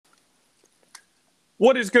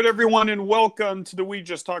What is good, everyone, and welcome to the We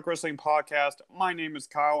Just Talk Wrestling podcast. My name is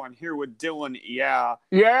Kyle. I'm here with Dylan. Yeah.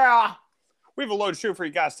 We have a load of show for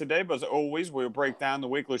you guys today, but as always, we'll break down the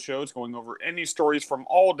weekly shows, going over any stories from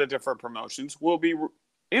all the different promotions. We'll be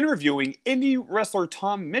interviewing indie wrestler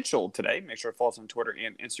Tom Mitchell today. Make sure to follow us on Twitter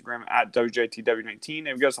and Instagram at WJTW19,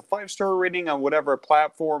 and give us a 5-star rating on whatever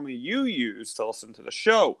platform you use to listen to the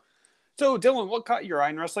show. So, Dylan, what caught your eye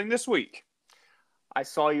in wrestling this week? I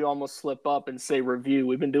saw you almost slip up and say review.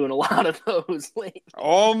 We've been doing a lot of those lately.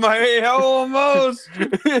 Oh, my, almost.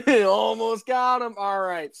 Almost got him. All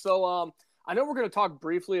right. So I know we're going to talk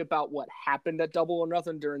briefly about what happened at Double or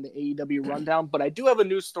Nothing during the AEW rundown, but I do have a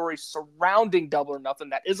news story surrounding Double or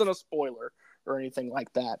Nothing that isn't a spoiler or anything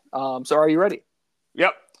like that. So are you ready?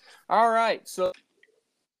 Yep. All right. So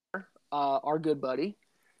our good buddy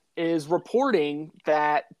is reporting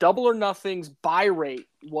that Double or Nothing's buy rate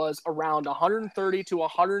was around 130 to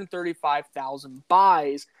 135,000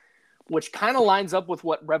 buys, which kind of lines up with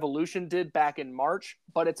what Revolution did back in March,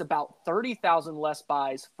 but it's about 30,000 less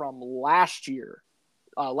buys from last year.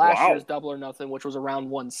 Year's Double or Nothing, which was around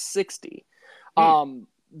 160.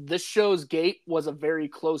 This show's gate was a very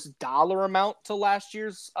close dollar amount to last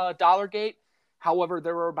year's dollar gate. However,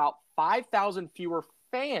 there were about 5,000 fewer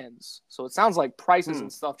fans, so it sounds like prices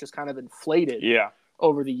and stuff just kind of inflated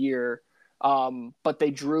over the year, but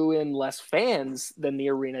they drew in less fans than the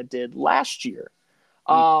arena did last year.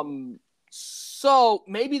 So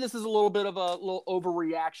maybe this is a little bit of a little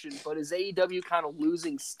overreaction, but is AEW kind of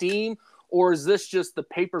losing steam, or is this just the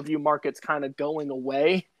pay-per-view market's kind of going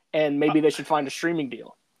away and maybe they should find a streaming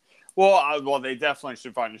deal? Well, they definitely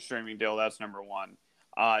should find a streaming deal. That's number one.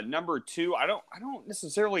 Number two, I don't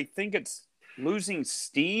necessarily think it's losing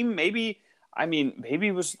steam. Maybe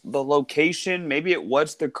it was the location. Maybe it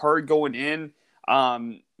was the card going in.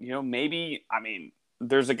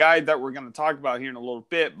 There's a guy that we're going to talk about here in a little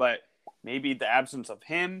bit, but maybe the absence of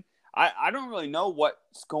him. I don't really know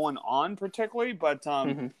what's going on particularly, but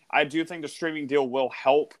I do think the streaming deal will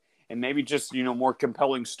help, and maybe just, more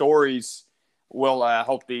compelling stories will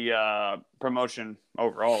help the promotion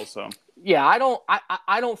overall. So. Yeah, I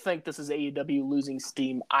don't think this is AEW losing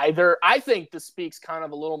steam either. I think this speaks kind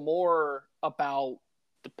of a little more about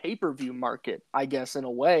the pay-per-view market, I guess, in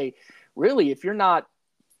a way. Really, if you're not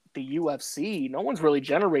the UFC, no one's really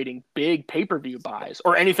generating big pay-per-view buys,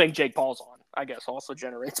 or anything Jake Paul's on, I guess, also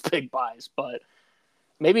generates big buys. But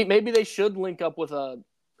maybe they should link up with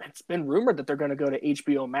it's been rumored that they're going to go to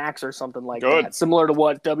HBO Max or something like that, similar to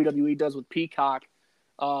what WWE does with Peacock.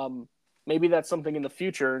 Maybe that's something in the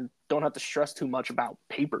future, and don't have to stress too much about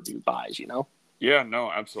pay-per-view buys, Yeah,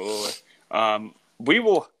 no, absolutely. We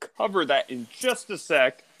will cover that in just a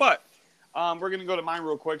sec, but we're going to go to mine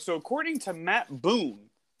real quick. So according to Matt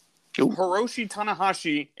Boone, Hiroshi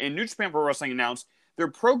Tanahashi and New Japan Pro Wrestling announced their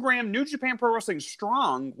program New Japan Pro Wrestling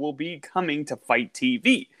Strong will be coming to Fight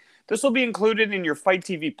TV. This will be included in your Fight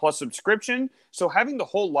TV Plus subscription, so having the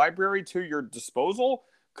whole library to your disposal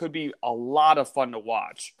could be a lot of fun to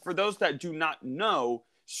watch. For those that do not know,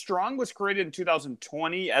 Strong was created in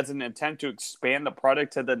 2020 as an attempt to expand the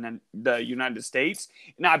product to the United States,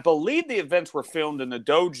 and I believe the events were filmed in the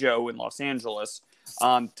dojo in Los Angeles.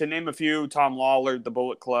 To name a few, Tom Lawler, the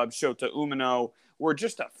Bullet Club, Shota Umino were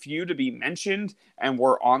just a few to be mentioned and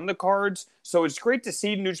were on the cards. So it's great to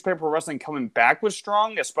see New Japan Pro Wrestling coming back with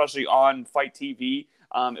Strong, especially on Fight TV.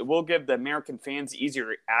 It will give the American fans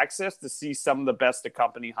easier access to see some of the best the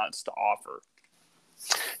company has to offer.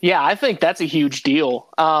 Yeah, I think that's a huge deal.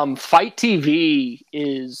 Fight TV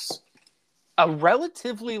is a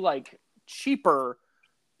relatively cheaper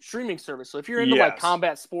streaming service. So if you're into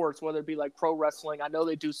combat sports, whether it be pro wrestling, I know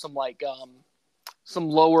they do some some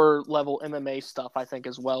lower level MMA stuff, I think,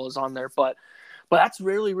 as well as on there. But that's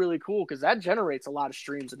really, really cool because that generates a lot of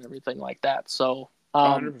streams and everything like that. So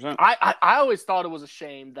 100%. I always thought it was a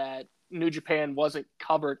shame that New Japan wasn't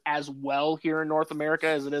covered as well here in North America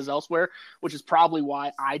as it is elsewhere, which is probably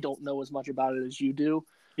why I don't know as much about it as you do.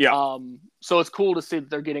 Yeah. So it's cool to see that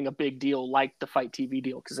they're getting a big deal like the Fight TV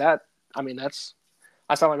deal, because I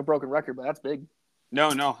sound like a broken record, but that's big. No,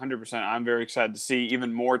 100%. I'm very excited to see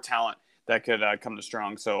even more talent that could come to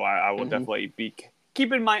Strong. So I will definitely be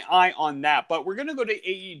keeping my eye on that. But we're going to go to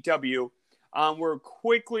AEW. We're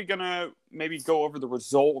quickly going to maybe go over the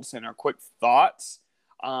results and our quick thoughts.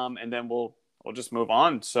 And then we'll just move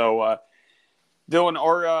on. So,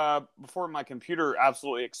 Dylan, before my computer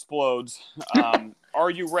absolutely explodes,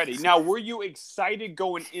 are you ready? Now, were you excited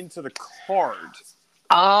going into the card?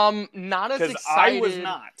 Not as excited. I was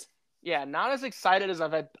not. Yeah, not as excited as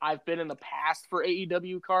I've been in the past for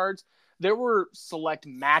AEW cards. there were select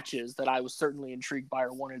matches that I was certainly intrigued by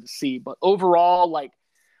or wanted to see, but overall, like,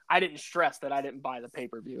 I didn't stress that I didn't buy the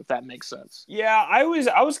pay-per-view, if that makes sense. Yeah, I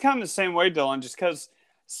was kind of the same way, Dylan, just because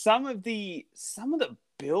some of the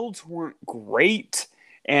builds weren't great,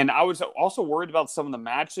 and I was also worried about some of the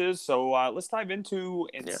matches. So let's dive into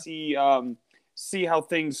and see how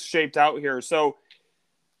things shaped out here. So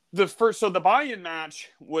the buy-in match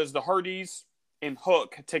was the Hardys and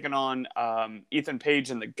Hook taking on Ethan Page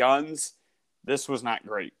and the Guns. This was not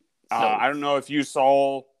great. No. I don't know if you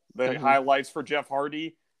saw the highlights for Jeff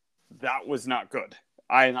Hardy. That was not good.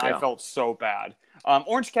 I felt so bad.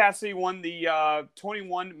 Orange Cassidy won the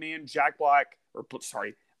 21-man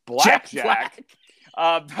Blackjack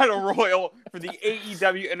Battle Royal for the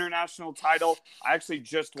AEW International title. I actually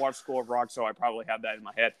just watched School of Rock, so I probably have that in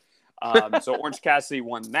my head. So Orange Cassidy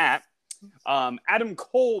won that. Adam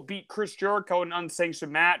Cole beat Chris Jericho in an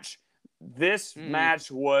unsanctioned match. This match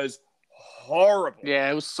was horrible. Yeah,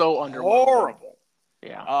 it was so underwhelming. Horrible.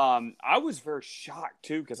 Yeah. I was very shocked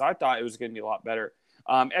too because I thought it was going to be a lot better.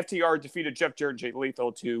 FTR defeated Jeff Jarrett and Jay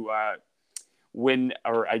Lethal to win,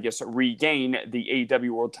 or I guess regain, the AEW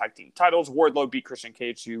World Tag Team titles. Wardlow beat Christian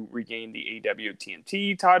Cage to regain the AEW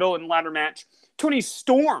TNT title in the ladder match. Toni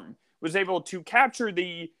Storm was able to capture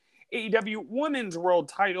the AEW Women's World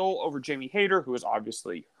title over Jamie Hayter, who was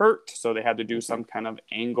obviously hurt, so they had to do some kind of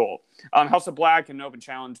angle. House of Black and Open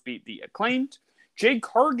Challenge beat the Acclaimed. Jade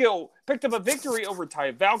Cargill picked up a victory over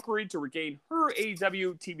Taya Valkyrie to regain her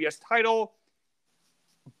AEW TBS title,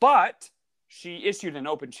 but she issued an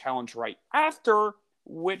open challenge right after,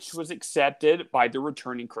 which was accepted by the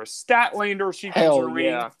returning Chris Statlander. She comes to the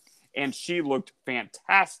ring, and she looked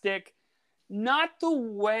fantastic. Not the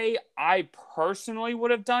way I personally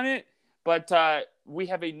would have done it, but we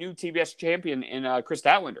have a new TBS champion in Chris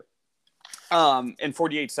Statlander. In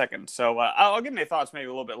 48 seconds. So I'll give my thoughts maybe a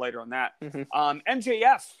little bit later on that.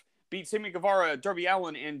 MJF beat Sammy Guevara, Darby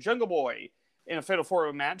Allin, and Jungle Boy in a Fatal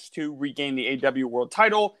 4-Way match to regain the AEW World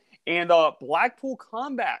title. And Blackpool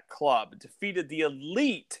Combat Club defeated the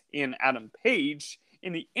Elite and Adam Page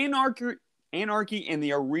in the Anarchy in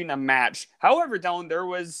the Arena match. However, Dylan, there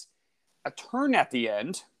was a turn at the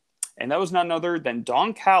end, and that was none other than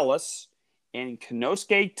Don Callis and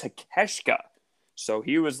Konosuke Takeshita. So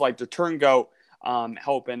he was like the turn goat,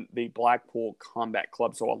 helping the Blackpool Combat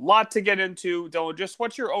Club. So a lot to get into. Dylan, just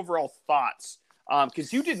what's your overall thoughts?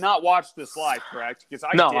 Because you did not watch this live, correct? Because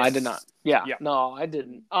I did not. Yeah, no, I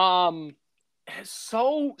didn't.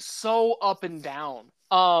 So up and down.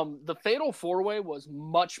 The Fatal 4-Way was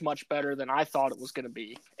much better than I thought it was going to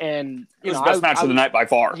be, and it was the best match of the night by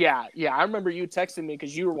far. Yeah. I remember you texting me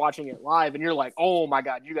because you were watching it live, and you're like, "Oh my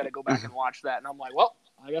god, you got to go back and watch that." And I'm like, "Well,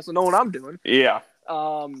 I guess I know what I'm doing." Yeah.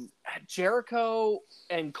 Jericho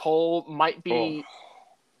and Cole might be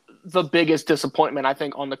the biggest disappointment, I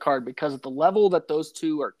think, on the card because of the level that those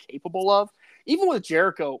two are capable of. Even with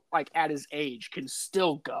Jericho, like at his age, can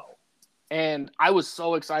still go. And I was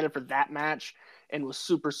so excited for that match and was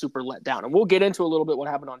super let down. And we'll get into a little bit what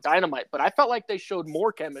happened on Dynamite, but I felt like they showed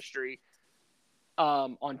more chemistry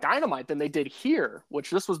on Dynamite than they did here,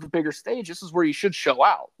 which this was the bigger stage. This is where you should show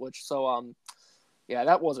out,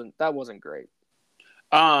 that wasn't great.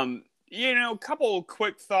 Couple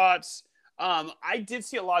quick thoughts. I did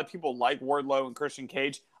see a lot of people like Wardlow and Christian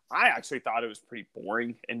Cage. I actually thought it was pretty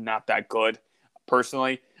boring and not that good,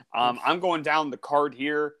 personally. I'm going down the card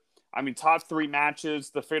here. I mean, top 3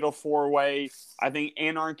 matches, the Fatal 4-Way, I think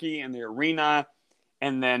Anarchy in the Arena.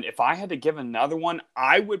 And then if I had to give another one,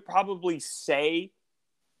 I would probably say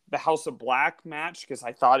the House of Black match because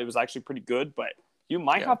I thought it was actually pretty good, but you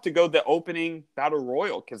might have to go the opening Battle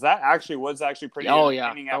Royal because that actually was pretty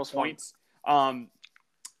entertaining at points.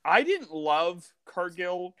 I didn't love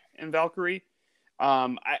Cargill and Valkyrie.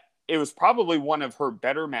 It was probably one of her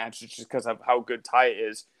better matches just because of how good Taya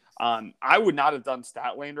is. I would not have done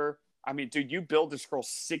Statlander. I mean, dude, you build this girl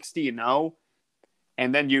 60-0,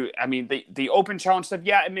 and then the open challenge stuff,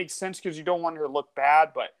 yeah, it makes sense because you don't want her to look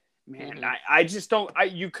bad, but man, I just don't.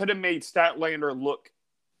 You could have made Statlander look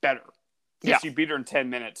better. Yeah, you beat her in 10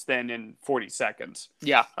 minutes than in 40 seconds.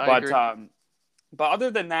 Yeah, I agree. But other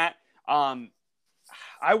than that,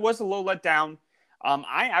 I was a little let down.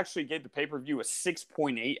 I actually gave the pay-per-view a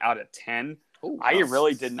 6.8 out of 10. Ooh, I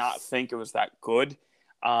really did not think it was that good.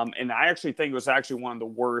 And I actually think it was actually one of the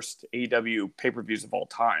worst AEW pay-per-views of all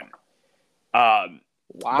time.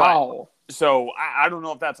 Wow. So I don't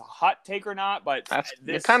know if that's a hot take or not, but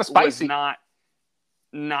this kind of spicy. Was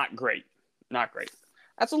not great. Not great.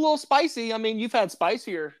 That's a little spicy. I mean, you've had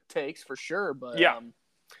spicier takes for sure, but yeah,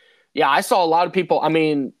 I saw a lot of people. I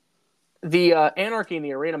mean, the Anarchy in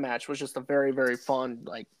the Arena match was just a very, very fun,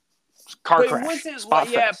 like, car but crash. It wasn't Spot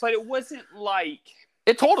like, yeah, fest. but it wasn't like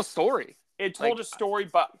It told a story. It told a story,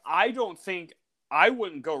 but I don't think I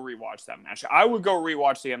wouldn't go rewatch that match. I would go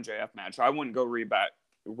rewatch the MJF match. I wouldn't go rewatch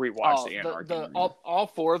the Anarchy. All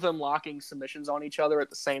four of them locking submissions on each other at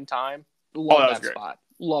the same time. Love that spot.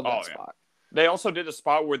 Love that spot. They also did a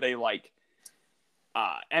spot where they like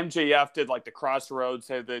MJF did like the crossroads,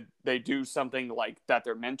 so that they do something like that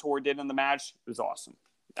their mentor did in the match. It was awesome.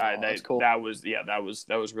 That's cool. That was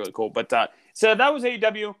really cool. But so that was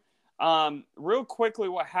AEW. Real quickly,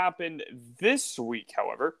 what happened this week,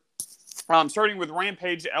 however, starting with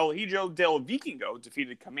Rampage, El Hijo del Vikingo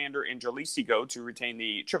defeated Commander Angelisigo to retain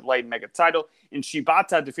the AAA Mega title, and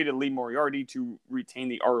Shibata defeated Lee Moriarty to retain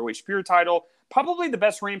the ROH Pure title. Probably the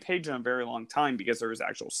best Rampage in a very long time because there was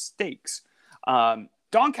actual stakes. Don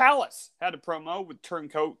Callis had a promo with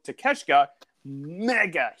Turncoat Takeshita.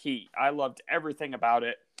 Mega heat. I loved everything about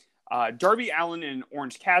it. Darby Allin and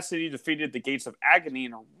Orange Cassidy defeated the Gates of Agony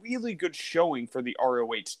in a really good showing for the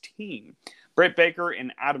ROH team. Britt Baker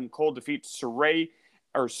and Adam Cole defeat Saraya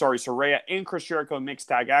and Chris Jericho in mixed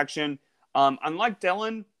tag action. Unlike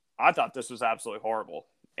Dylan, I thought this was absolutely horrible.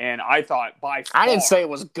 And I thought by far... I didn't say it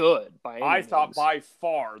was good by any means. thought by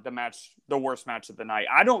far the worst match of the night.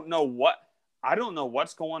 I don't know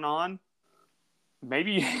what's going on.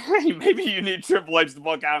 Maybe you need Triple H to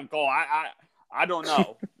book Adam Cole. I don't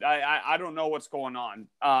know. I don't know what's going on.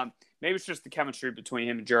 Maybe it's just the chemistry between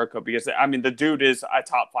him and Jericho because, I mean, the dude is a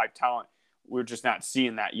top 5 talent. We're just not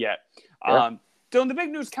seeing that yet. Sure. Dylan, the big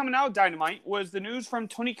news coming out of Dynamite was the news from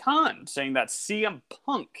Tony Khan saying that CM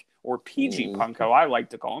Punk, or PG Punk, how I like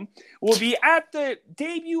to call him, will be at the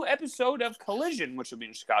debut episode of Collision, which will be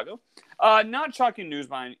in Chicago. Not shocking news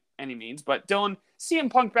by any means, but Dylan,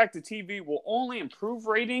 CM Punk back to TV will only improve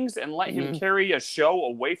ratings and let him carry a show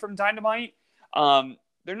away from Dynamite.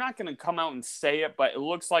 They're not going to come out and say it, but it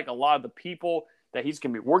looks like a lot of the people that he's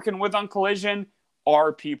going to be working with on Collision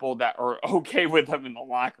are people that are okay with him in the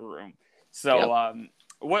locker room. So,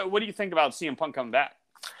 what do you think about CM Punk coming back?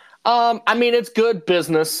 I mean, it's good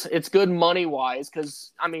business. It's good money-wise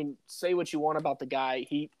because, I mean, say what you want about the guy.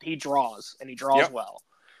 He draws, and he draws well.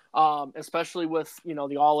 Especially with,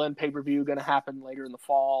 the All-In pay-per-view going to happen later in the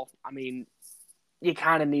fall. I mean, you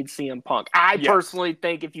kind of need CM Punk. I personally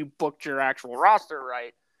think if you booked your actual roster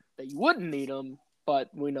right, that you wouldn't need him,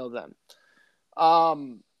 but we know them.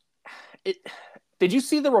 Did you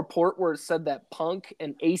see the report where it said that Punk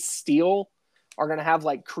and Ace Steel are going to have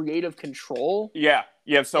like creative control? Yeah.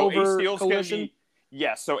 So Ace Steel's going to be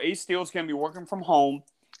so Ace Steel's going to be working from home.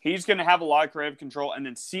 He's going to have a lot of creative control, and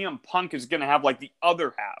then CM Punk is going to have like the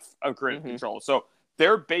other half of creative control. So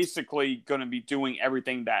they're basically going to be doing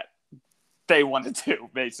everything that they want to do,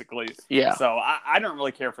 basically. Yeah. So I don't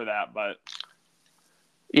really care for that, but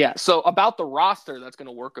yeah. So about the roster that's going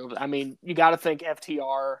to work over. I mean, you got to think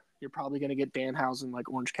FTR. You're probably going to get Danhausen like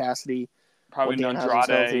Orange Cassidy. Probably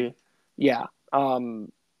Andrade. Yeah.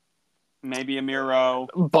 Maybe Amiro.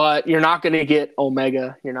 But you're not going to get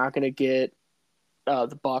Omega. You're not going to get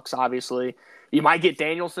the Bucks, obviously. You might get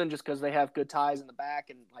Danielson just because they have good ties in the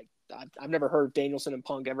back. And like I've never heard Danielson and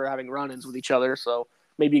Punk ever having run-ins with each other. So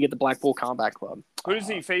maybe you get the Blackpool Combat Club. Who does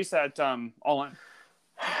he face at All In?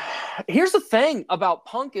 Here's the thing about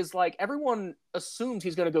Punk is like everyone assumes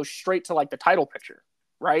he's going to go straight to like the title picture,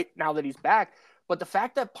 right? Now that he's back. But the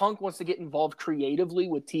fact that Punk wants to get involved creatively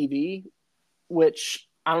with TV, which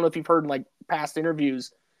I don't know if you've heard in like past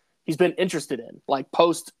interviews, he's been interested in. Like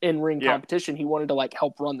post in-ring competition, he wanted to like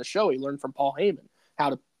help run the show. He learned from Paul Heyman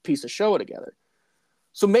how to piece a show together.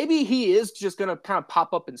 So maybe he is just going to kind of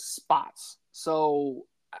pop up in spots. So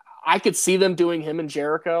I could see them doing him and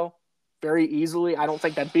Jericho very easily. I don't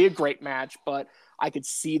think that'd be a great match, but I could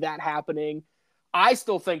see that happening. I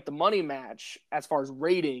still think the money match, as far as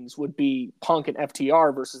ratings, would be Punk and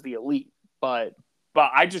FTR versus the Elite. But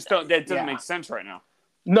I just don't. That doesn't make sense right now.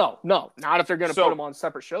 No, not if they're going to put them on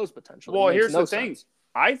separate shows potentially. Well, here's the thing.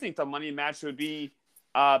 I think the money match would be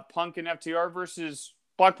Punk and FTR versus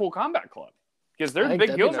Blackpool Combat Club because they're the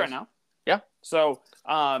big deals right now. Yeah. So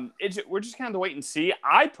we're just kind of wait and see.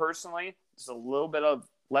 I personally, just a little bit of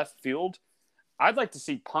left field. I'd like to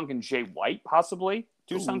see Punk and Jay White possibly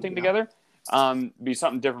do something together. Be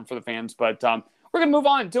something different for the fans. But we're going to move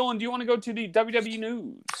on. Dylan, do you want to go to the WWE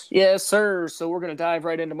news? Yes, sir. So we're going to dive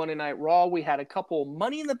right into Monday Night Raw. We had a couple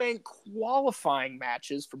Money in the Bank qualifying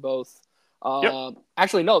matches for both.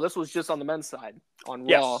 Actually, no, this was just on the men's side on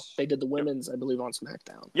Raw. They did the women's, I believe, on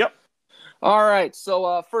SmackDown. Yep. All right.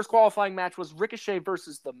 So first qualifying match was Ricochet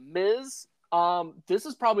versus The Miz. This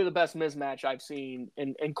is probably the best Miz match I've seen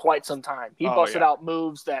in quite some time. He busted out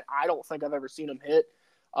moves that I don't think I've ever seen him hit.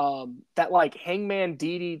 that like Hangman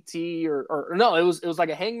DDT or no, it was like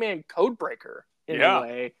a Hangman code breaker in a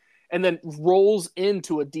way, and then rolls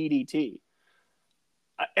into a DDT.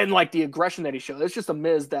 And like the aggression that he showed, it's just a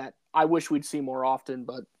Miz that I wish we'd see more often,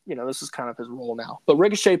 but you know, this is kind of his role now. But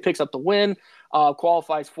Ricochet picks up the win,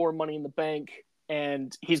 qualifies for Money in the Bank,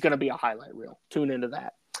 and he's going to be a highlight reel. Tune into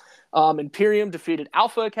that. Imperium defeated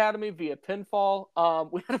Alpha Academy via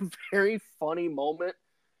pinfall. We had a very funny moment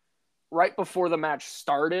right before the match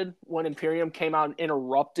started when Imperium came out and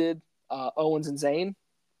interrupted Owens and Zayn.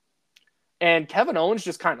 And Kevin Owens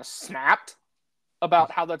just kind of snapped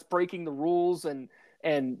about how that's breaking the rules and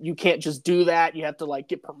you can't just do that. You have to like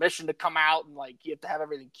get permission to come out and like you have to have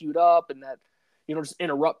everything queued up and that you don't just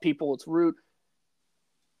interrupt people. It's rude.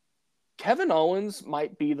 Kevin Owens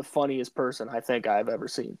might be the funniest person I think I've ever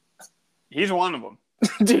seen. He's one of them.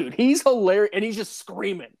 Dude, he's hilarious and he's just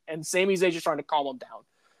screaming and Sami Zayn just trying to calm him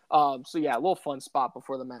down. So yeah, a little fun spot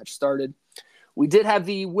before the match started. We did have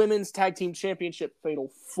the Women's Tag Team Championship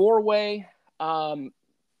Fatal 4-Way.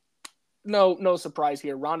 No surprise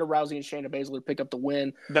here. Ronda Rousey and Shayna Baszler pick up the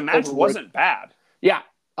win. The match wasn't bad. Yeah.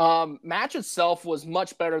 Match itself was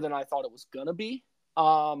much better than I thought it was going to be.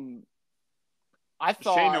 I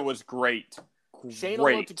thought Shayna was great. Shayna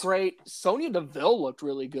looked great. Sonya Deville looked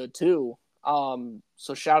really good too.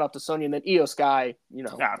 So shout out to Sonya. And then Io Sky, you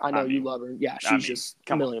know, I know you love her. Yeah, she's just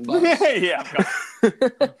 $1 million. Yeah.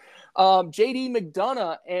 JD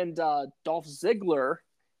McDonough and Dolph Ziggler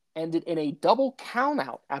ended in a double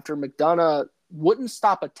countout after McDonough wouldn't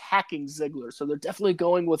stop attacking Ziggler. So they're definitely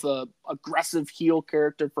going with a aggressive heel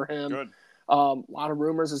character for him. Good. A lot of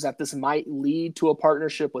rumors is that this might lead to a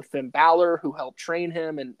partnership with Finn Balor, who helped train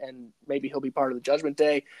him, and maybe he'll be part of the Judgment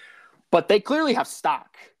Day. But they clearly have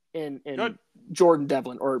stock in Jordan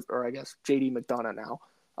Devlin, or I guess JD McDonough now.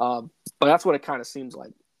 But that's what it kind of seems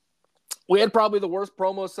like. We had probably the worst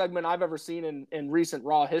promo segment I've ever seen in recent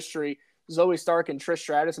Raw history. Zoe Stark and Trish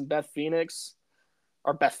Stratus and Becky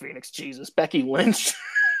Lynch.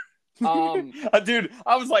 Dude,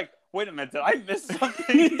 I was like, wait a minute, did I miss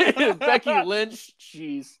something? Becky Lynch,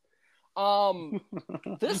 jeez.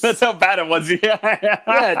 That's how bad it was.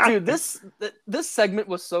 Yeah, dude, this segment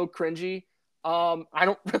was so cringy. I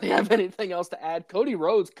don't really have anything else to add. Cody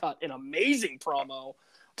Rhodes cut an amazing promo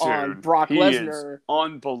on Brock Lesnar.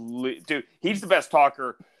 Unbelievable. Dude, he's the best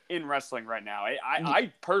talker in wrestling right now.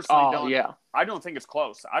 I personally don't. Yeah. I don't think it's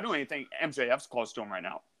close. I don't even think MJF's close to him right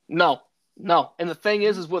now. No. And the thing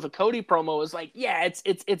is with a Cody promo is like, yeah, it's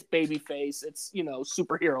babyface, it's, you know,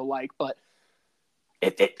 superhero like, but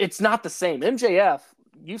it's not the same. MJF,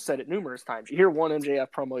 you said it numerous times. You hear one MJF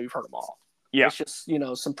promo, you've heard them all. Yeah, it's just, you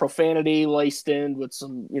know, some profanity laced in with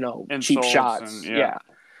some, you know, cheap shots.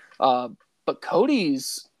 But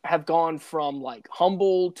Cody's have gone from like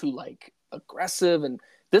humble to like aggressive, and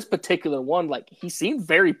this particular one, like, he seemed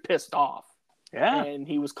very pissed off. Yeah. And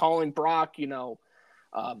he was calling Brock, you know,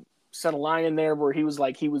 sent a line in there where he was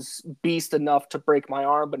like, he was beast enough to break my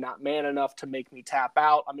arm, but not man enough to make me tap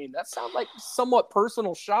out. I mean, that sounds like somewhat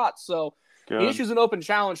personal shots. So he issues an open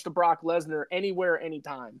challenge to Brock Lesnar anywhere,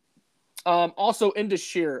 anytime. Also, Indus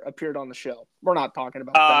Sher appeared on the show. We're not talking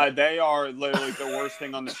about that. They are literally the worst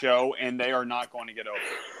thing on the show, and they are not going to get over it.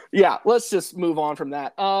 Yeah, let's just move on from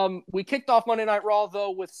that. We kicked off Monday Night Raw,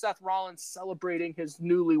 though, with Seth Rollins celebrating his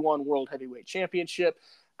newly won World Heavyweight Championship.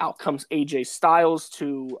 Out comes AJ Styles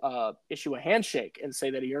to issue a handshake and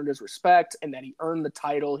say that he earned his respect and that he earned the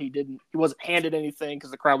title. He wasn't handed anything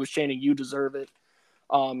because the crowd was chanting, "You deserve it."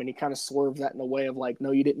 And he kind of swerved that in a way of like,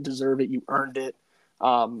 no, you didn't deserve it. You earned it.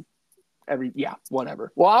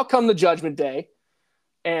 Whatever. Well, out come the Judgment Day,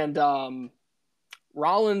 and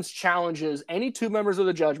Rollins challenges any two members of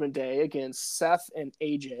the Judgment Day against Seth and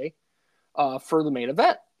AJ for the main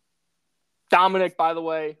event. Dominic, by the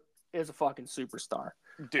way, is a fucking superstar.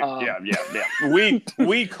 Dude, yeah.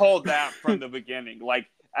 We called that from the beginning. Like,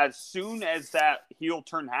 as soon as that heel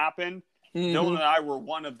turn happened, Dylan and I were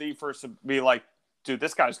one of the first to be like, dude,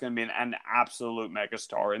 this guy's going to be an absolute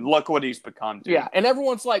megastar, and look what he's become. Dude. Yeah, and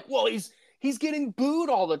everyone's like, well, he's getting booed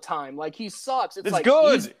all the time. Like, he sucks. It's like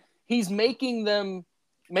good. He's making them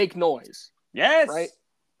make noise. Yes. Right?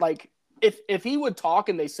 Like, if he would talk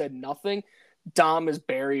and they said nothing, Dom is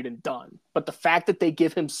buried and done. But the fact that they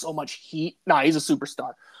give him so much heat, he's a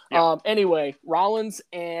superstar. Yeah. Anyway, Rollins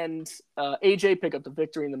and AJ pick up the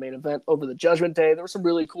victory in the main event over the Judgment Day. There were some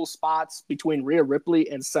really cool spots between Rhea Ripley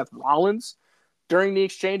and Seth Rollins during the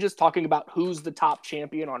exchanges, talking about who's the top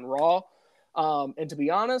champion on Raw. And to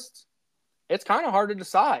be honest, it's kind of hard to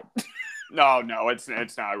decide. No, it's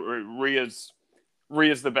not.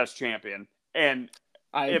 Rhea's the best champion, and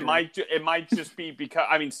it might just be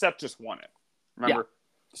because Seth just won it. Remember?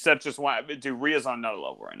 Seth just why, dude, Rhea's on another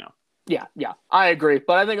level right now. Yeah, I agree.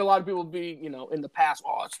 But I think a lot of people would be, in the past,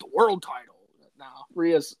 oh, it's the world title. No,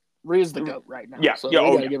 Rhea's the GOAT right now. Yeah, so we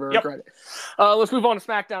got to give her credit. Let's move on to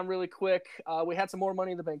SmackDown really quick. We had some more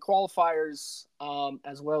Money in the Bank qualifiers,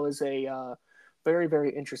 as well as a very,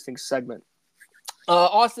 very interesting segment.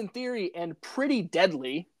 Austin Theory and Pretty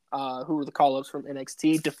Deadly, who were the call-ups from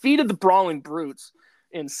NXT, defeated the Brawling Brutes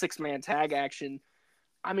in 6-man tag action.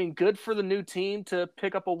 I mean, good for the new team to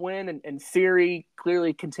pick up a win, and Theory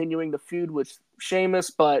clearly continuing the feud with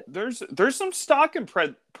Sheamus, but there's some stock in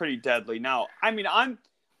Pretty Deadly. Now, I mean, I'm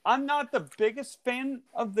not the biggest fan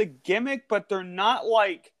of the gimmick, but they're not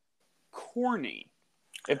like corny,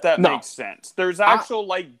 if that makes sense. There's actual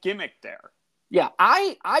gimmick there. Yeah,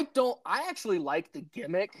 I actually like the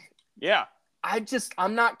gimmick. Yeah.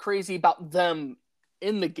 I'm not crazy about them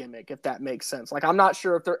in the gimmick, if that makes sense. Like, I'm not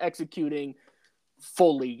sure if they're executing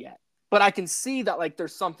fully yet, but I can see that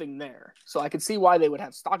there's something there. So I can see why they would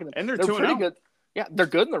have stock in them. And they're pretty good. Yeah, they're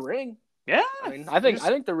good in the ring. Yeah. I mean, I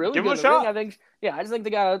think they're really good in the ring. I just think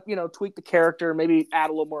they gotta, tweak the character, maybe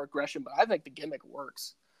add a little more aggression, but I think the gimmick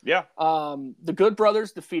works. Yeah. The Good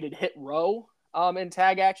Brothers defeated Hit Row in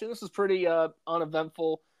tag action. This is pretty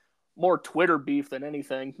uneventful. More Twitter beef than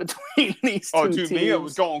anything between these two teams. Oh, dude, Mia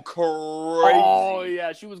was going crazy. Oh,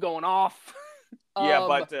 yeah, she was going off.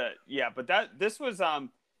 But this was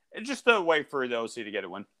just a way for the OC to get a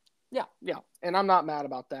win. Yeah, and I'm not mad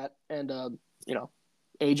about that. And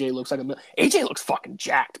AJ looks AJ looks fucking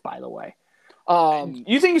jacked, by the way.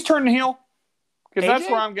 You think he's turning heel? Because that's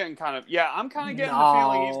where I'm getting I'm kind of getting the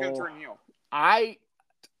feeling he's going to turn heel. I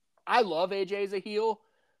love AJ as a heel,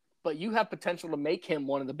 but you have potential to make him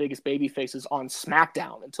one of the biggest baby faces on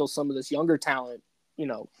SmackDown until some of this younger talent,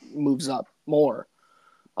 moves up more.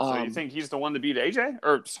 So you think he's the one to beat AJ?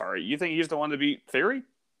 Or, sorry, you think he's the one to beat Theory?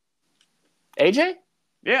 AJ?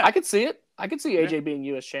 Yeah. I could see it. I could see AJ being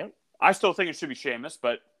U.S. champ. I still think it should be Sheamus,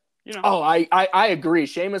 but, Oh, I agree.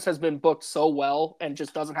 Sheamus has been booked so well and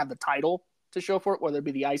just doesn't have the title to show for it, whether it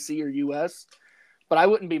be the IC or US. But I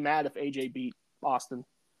wouldn't be mad if AJ beat Austin.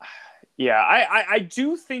 Yeah, I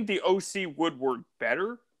do think the OC would work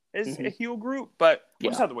better as a heel group, but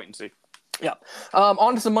we'll just have to wait and see. Yeah.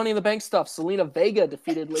 On to some Money in the Bank stuff. Selena Vega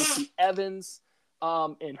defeated Lacey Evans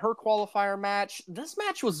in her qualifier match. This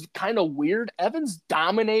match was kind of weird. Evans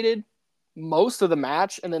dominated most of the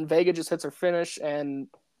match, and then Vega just hits her finish, and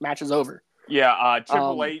match is over. Yeah,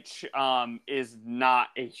 Triple H is not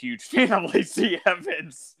a huge fan of Lacey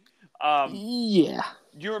Evans. Yeah.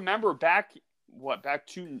 You remember back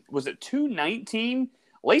to, was it 219?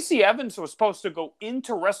 Lacey Evans was supposed to go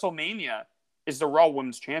into WrestleMania as the Raw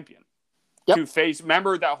Women's Champion. Yep. To face,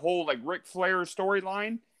 remember that whole Ric Flair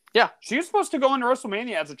storyline? Yeah. She was supposed to go into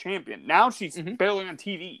WrestleMania as a champion. Now she's barely on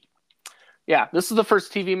TV. Yeah, this is the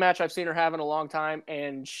first TV match I've seen her have in a long time,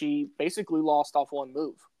 and she basically lost off one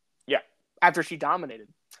move. Yeah. After she dominated.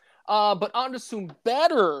 But on to some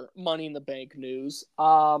better Money in the Bank news.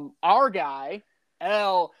 Our guy,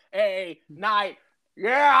 L.A. Knight,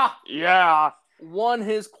 won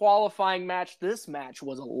his qualifying match. This match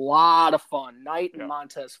was a lot of fun. Knight and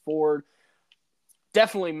Montez Ford.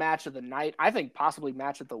 Definitely match of the night. I think possibly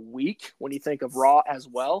match of the week when you think of Raw as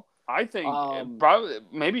well. I think probably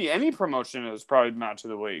maybe any promotion is probably match of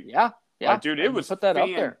the week. Yeah. Dude, it was put that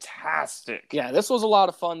fantastic. Up there. Yeah, this was a lot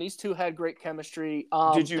of fun. These two had great chemistry.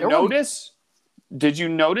 Did you notice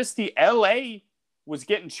the LA was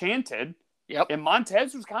getting chanted? Yep. And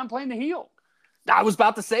Montez was kind of playing the heel. I was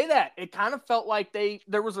about to say that. It kind of felt like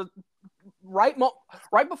there was a right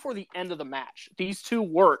before the end of the match. These two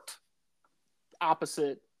worked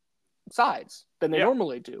opposite sides than they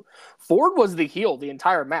normally do. Ford was the heel the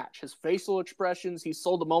entire match. His facial expressions, he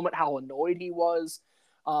sold the moment how annoyed he was,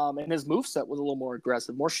 and his moveset was a little more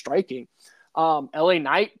aggressive, more striking. LA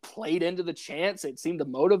Knight played into the chants. It seemed to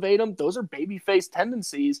motivate him. Those are babyface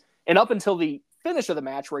tendencies. And up until the finish of the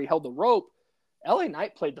match where he held the rope, LA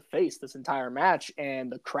Knight played the face this entire match,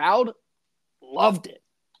 and the crowd loved it.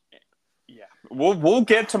 Yeah, we'll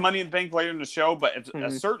get to Money in the Bank later in the show, but if a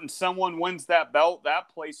certain someone wins that belt, that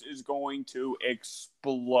place is going to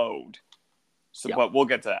explode. So, but we'll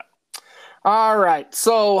get to that. All right,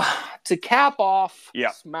 so to cap off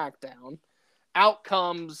SmackDown, out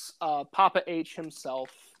comes Papa H himself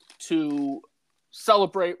to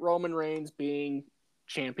celebrate Roman Reigns being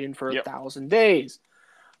champion for 1,000 days.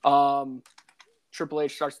 Triple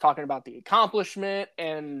H starts talking about the accomplishment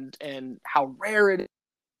and how rare it is.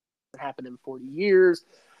 It happened in 40 years.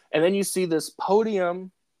 And then you see this podium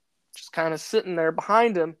just kind of sitting there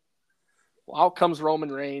behind him. Well, out comes Roman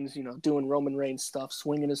Reigns, doing Roman Reigns stuff,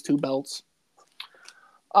 swinging his two belts.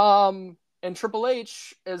 And Triple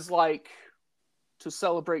H is like, to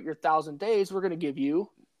celebrate your 1,000 days, we're going to give you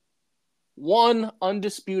one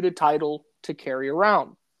undisputed title to carry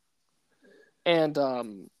around. And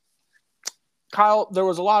Kyle, there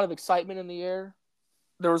was a lot of excitement in the air.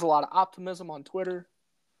 There was a lot of optimism on Twitter.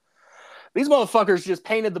 These motherfuckers just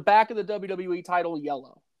painted the back of the WWE title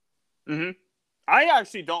yellow. Mm-hmm. I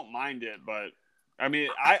actually don't mind it, but I mean,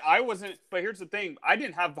 I wasn't. But here's the thing: I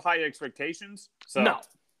didn't have high expectations. So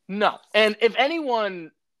No. And if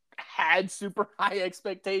anyone had super high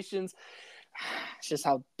expectations, it's just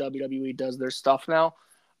how WWE does their stuff now.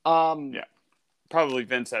 Yeah, probably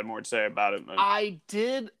Vince had more to say about it. But... I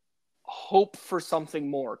did hope for something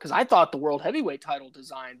more because I thought the World Heavyweight title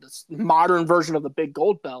design, this modern version of the big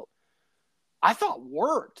gold belt, I thought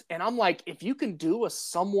worked. And I'm like, if you can do a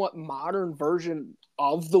somewhat modern version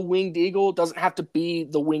of the Winged Eagle, it doesn't have to be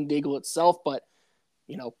the Winged Eagle itself, but,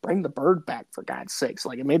 you know, bring the bird back for God's sakes.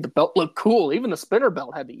 Like, it made the belt look cool. Even the spinner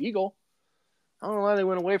belt had the eagle. I don't know why they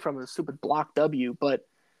went away from it, a stupid block W, but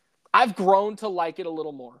I've grown to like it a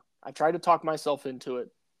little more. I tried to talk myself into it.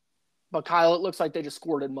 But, Kyle, it looks like they just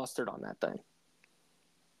squirted mustard on that thing.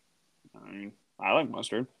 I mean, I like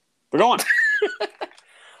mustard. But go on.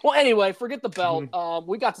 Well, anyway, forget the belt.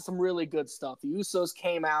 We got to some really good stuff. The Usos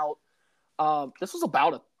came out. This was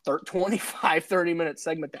about a 30-minute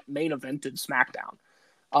segment that main evented SmackDown.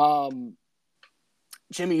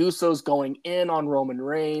 Jimmy Uso's going in on Roman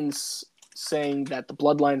Reigns, saying that the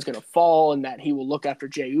bloodline's going to fall and that he will look after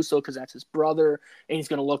Jey Uso because that's his brother, and he's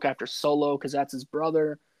going to look after Solo because that's his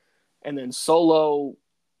brother. And then Solo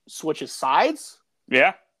switches sides.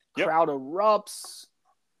 Yeah. Yep. Crowd erupts.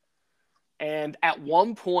 And at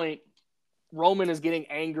one point, Roman is getting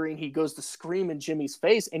angry and he goes to scream in Jimmy's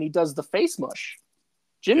face and he does the face mush.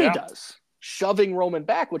 Jimmy does, shoving Roman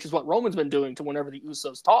back, which is what Roman's been doing to whenever the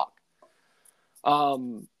Usos talk.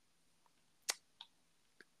 And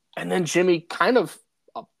then Jimmy kind of,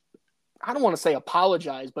 I don't want to say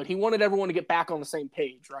apologize, but he wanted everyone to get back on the same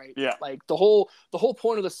page, right? Yeah. Like the whole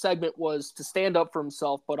point of the segment was to stand up for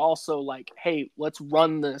himself, but also like, hey, let's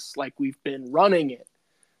run this like we've been running it.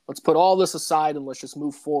 Let's put all this aside and let's just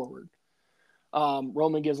move forward.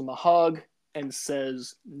 Roman gives him a hug and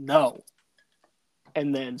says no.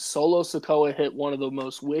 And then Solo Sikoa hit one of the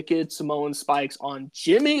most wicked Samoan spikes on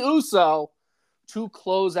Jimmy Uso to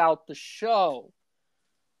close out the show.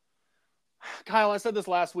 Kyle, I said this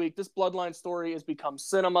last week. This Bloodline story has become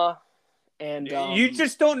cinema. And you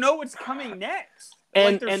just don't know what's coming next.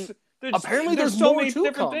 And apparently there's so more many to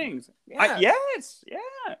different come. Things. Yeah. Yes.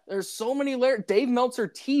 There's so many layers. Dave Meltzer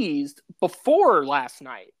teased before last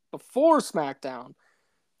night, before SmackDown,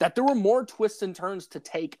 that there were more twists and turns to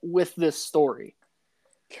take with this story.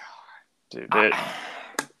 God, dude.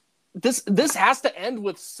 This has to end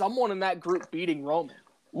with someone in that group beating Roman.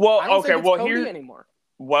 Well, I don't think it's Cody here anymore.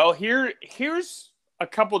 Well, here's a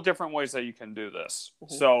couple different ways that you can do this.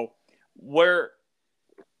 Mm-hmm. So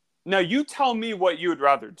now you tell me what you would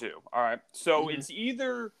rather do. All right. So it's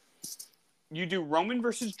either you do Roman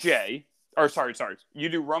versus Jey, or sorry, you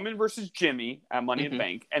do Roman versus Jimmy at Money in the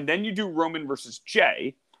Bank, and then you do Roman versus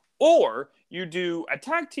Jey, or you do a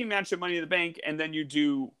tag team match at Money in the Bank, and then you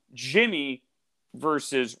do Jimmy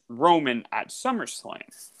versus Roman at SummerSlam.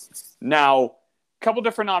 Now, couple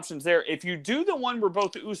different options there. If you do the one where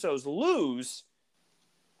both the Usos lose,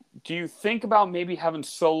 do you think about maybe having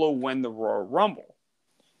Solo win the Royal Rumble?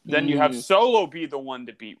 Then you have Solo be the one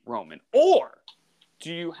to beat Roman. Or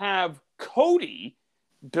do you have Cody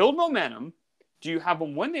build momentum? Do you have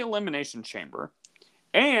him win the Elimination Chamber?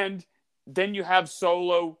 And then you have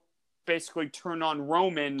Solo basically turn on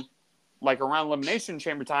Roman like around Elimination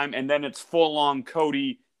Chamber time, and then it's full on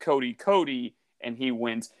Cody, and he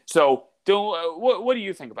wins. So what do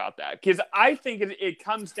you think about that? Because I think it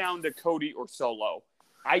comes down to Cody or Solo.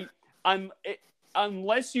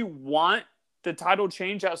 Unless you want the title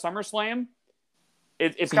change at SummerSlam,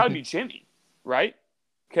 it's got to be Jimmy, right?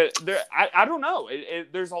 Because I don't know.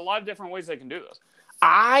 There's a lot of different ways they can do this.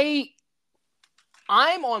 I'm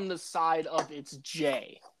on the side of it's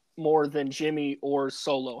Jey more than Jimmy or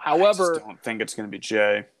Solo. However, I just don't think it's going to be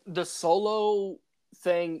Jey. The Solo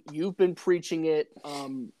thing, you've been preaching it.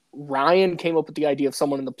 Ryan came up with the idea of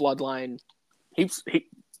someone in the bloodline.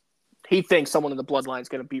 He thinks someone in the bloodline is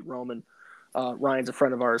going to beat Roman. Ryan's a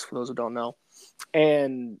friend of ours, for those who don't know.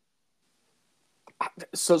 And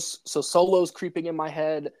so Solo's creeping in my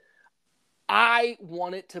head. I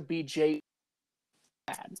want it to be Jey,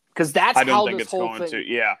 because that's how this whole thing. I don't think it's going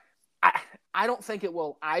to. Yeah, I don't think it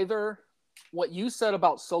will either. What you said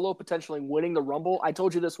about Solo potentially winning the Rumble, I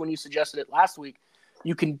told you this when you suggested it last week.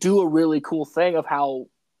 You can do a really cool thing of how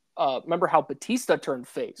remember how Batista turned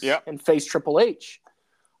face Yep. and faced Triple H.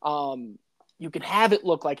 You can have it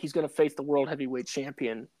look like he's going to face the World Heavyweight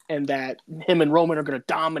Champion and that him and Roman are going to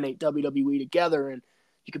dominate WWE together, and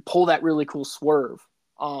you could pull that really cool swerve.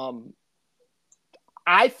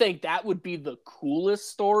 I think that would be the coolest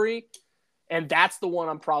story, and that's the one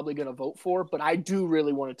I'm probably going to vote for, but I do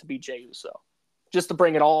really want it to be Jey Uso, just to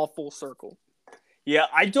bring it all full circle. Yeah,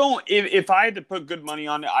 I don't – if I had to put good money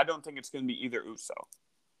on it, I don't think it's going to be either Uso.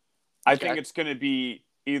 I think it's going to be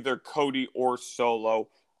either Cody or Solo.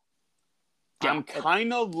 Yeah. I'm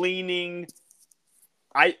kind of leaning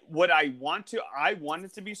 – I want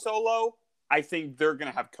it to be Solo. I think they're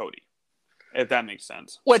going to have Cody, if that makes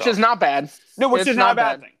sense. Which is not bad. No, which is not a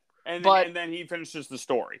bad thing. And then he finishes the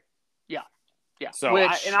story. Yeah. Yeah. So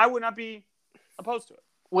I would not be opposed to it.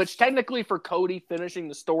 Which technically for Cody, finishing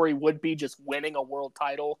the story would be just winning a world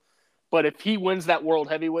title. But if he wins that world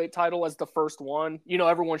heavyweight title as the first one,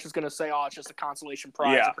 everyone's just going to say, oh, it's just a consolation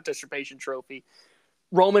prize, a participation trophy.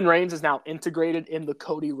 Roman Reigns is now integrated in the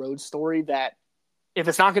Cody Rhodes story that if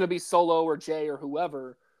it's not going to be Solo or Jey or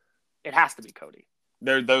whoever, it has to be Cody.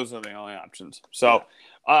 Those are the only options. So,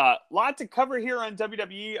 lot to cover here on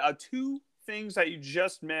WWE. Two things that you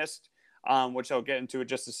just missed, which I'll get into in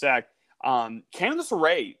just a sec. Candice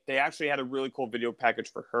LeRae, they actually had a really cool video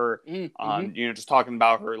package for her. Just talking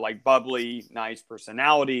about her like bubbly, nice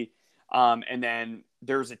personality. And then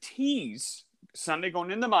there's a tease Sunday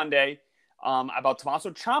going into Monday about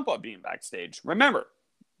Tommaso Ciampa being backstage. Remember,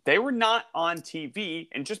 they were not on TV,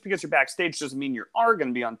 and just because you're backstage doesn't mean you are going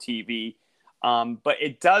to be on TV. But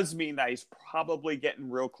it does mean that he's probably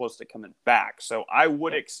getting real close to coming back. So I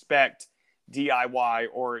would expect DIY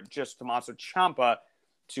or just Tommaso Ciampa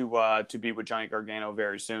to be with Johnny Gargano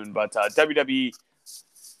very soon. But WWE,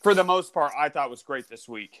 for the most part, I thought was great this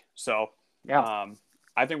week. So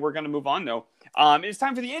I think we're going to move on, though. It's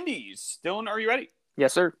time for the Indies. Dylan, are you ready?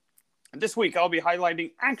 Yes, sir. This week, I'll be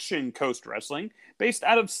highlighting Action Coast Wrestling, based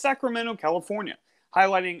out of Sacramento, California,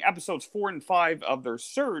 highlighting episodes 4 and 5 of their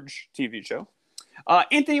Surge TV show.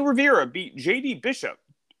 Anthony Rivera beat J.D. Bishop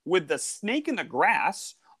with the Snake in the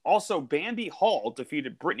Grass. Also, Bambi Hall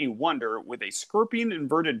defeated Brittany Wonder with a scorpion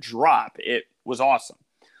inverted drop. It was awesome.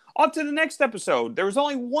 On to the next episode. There was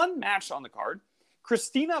only one match on the card.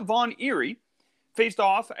 Christina Von Eerie faced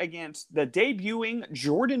off against the debuting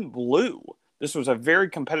Jordan Blue. This was a very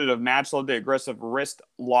competitive match, led to aggressive wrist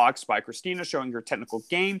locks by Christina, showing her technical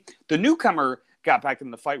game. The newcomer got back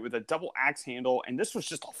in the fight with a double axe handle, and this was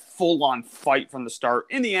just a full-on fight from the start.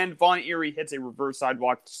 In the end, Von Eerie hits a reverse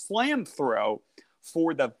sidewalk slam throw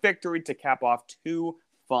for the victory to cap off 2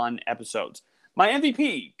 fun episodes. My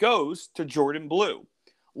MVP goes to Jordan Blue.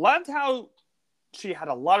 Loved how she had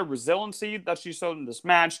a lot of resiliency that she showed in this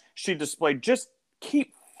match. She displayed just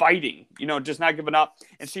keep fighting, just not giving up.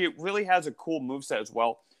 And she really has a cool moveset as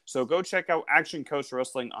well. So go check out Action Coast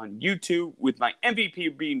Wrestling on YouTube, with my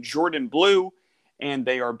MVP being Jordan Blue, and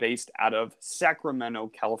they are based out of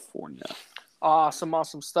Sacramento, California.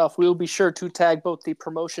 Awesome stuff. We will be sure to tag both the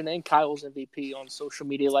promotion and Kyle's MVP on social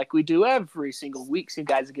media like we do every single week. So you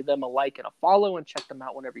guys give them a like and a follow and check them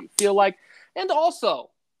out whenever you feel like. And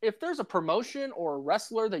also, if there's a promotion or a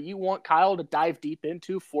wrestler that you want Kyle to dive deep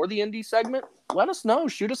into for the indie segment, let us know.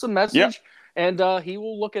 Shoot us a message, and he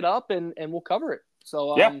will look it up and we'll cover it.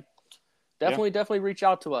 So definitely reach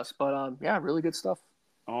out to us. But really good stuff.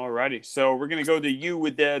 Alrighty, so we're going to go to you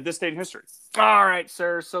with this date in history. All right,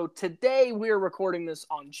 sir. So today we're recording this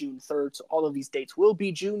on June 3rd. So all of these dates will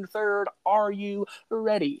be June 3rd. Are you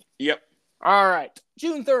ready? Yep. All right.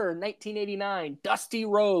 June 3rd, 1989, Dusty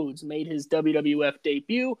Rhodes made his WWF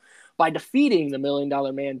debut by defeating the $1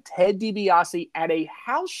 Million Man Ted DiBiase at a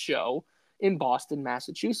house show in Boston,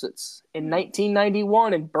 Massachusetts. In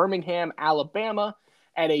 1991, in Birmingham, Alabama,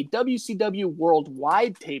 at a WCW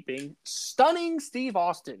Worldwide taping, stunning Steve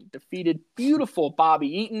Austin defeated beautiful Bobby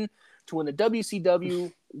Eaton to win the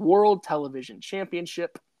WCW World Television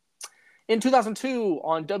Championship. In 2002,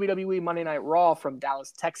 on WWE Monday Night Raw from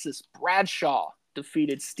Dallas, Texas, Bradshaw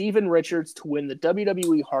defeated Steven Richards to win the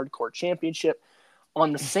WWE Hardcore Championship.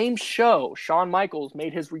 On the same show, Shawn Michaels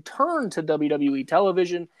made his return to WWE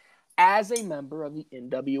television as a member of the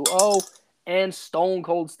NWO. And Stone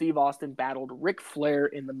Cold Steve Austin battled Ric Flair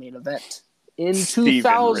in the main event. In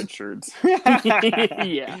 2000, Richards.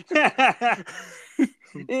 Yeah.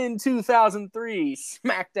 In 2003,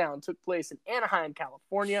 SmackDown took place in Anaheim,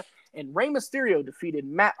 California, and Rey Mysterio defeated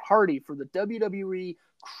Matt Hardy for the WWE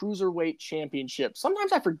Cruiserweight Championship.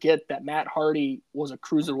 Sometimes I forget that Matt Hardy was a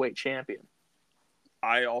Cruiserweight champion.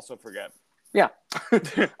 I also forget. Yeah.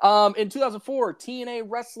 In 2004, TNA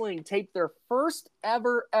Wrestling taped their first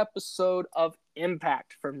ever episode of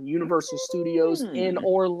Impact from Universal Studios in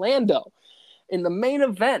Orlando. In the main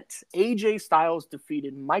event, AJ Styles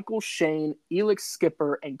defeated Michael Shane, Elix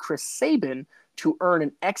Skipper, and Chris Sabin to earn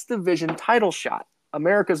an X Division title shot.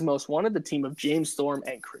 America's Most Wanted, the team of James Storm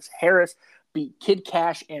and Chris Harris, beat Kid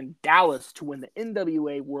Cash and Dallas to win the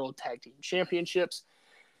NWA World Tag Team Championships.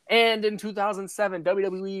 And in 2007,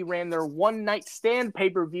 WWE ran their one-night stand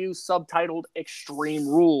pay-per-view subtitled Extreme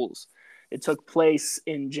Rules. It took place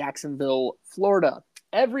in Jacksonville, Florida.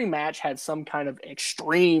 Every match had some kind of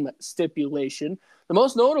extreme stipulation. The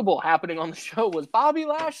most notable happening on the show was Bobby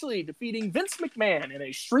Lashley defeating Vince McMahon in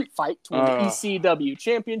a street fight to win the ECW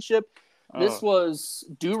Championship. This was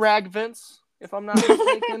Do-Rag Vince, if I'm not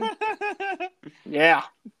mistaken. Yeah.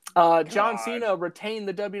 John Cena retained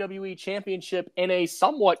the WWE Championship in a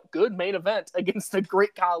somewhat good main event against the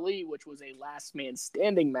Great Khali, which was a last man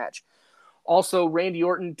standing match. Also, Randy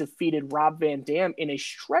Orton defeated Rob Van Dam in a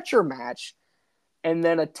stretcher match and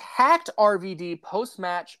then attacked RVD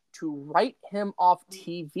post-match to write him off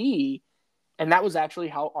TV. And that was actually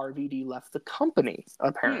how RVD left the company,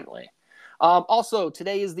 apparently. Also,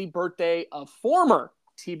 today is the birthday of former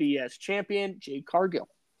TBS champion Jade Cargill.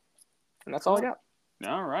 And that's all I got.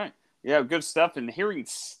 All right. Yeah, good stuff. And hearing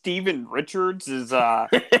Steven Richards is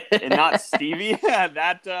and not Stevie,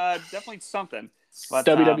 that definitely something. But,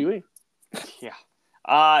 WWE. Yeah.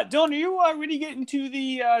 Dylan, are you ready to get into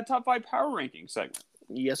the top 5 power ranking segment?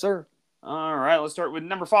 Yes, sir. All right, let's start with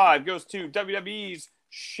number 5. Goes to WWE's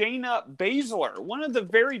Shayna Baszler. One of the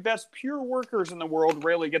very best pure workers in the world.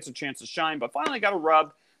 Rarely gets a chance to shine, but finally got a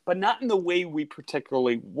rub, but not in the way we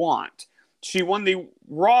particularly want. She won the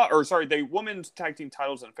women's tag team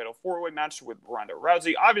titles in a fatal 4-way match with Ronda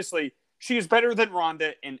Rousey. Obviously, she is better than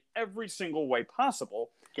Ronda in every single way possible.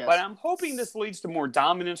 Yes. But I'm hoping this leads to more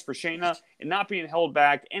dominance for Shayna and not being held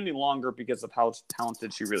back any longer because of how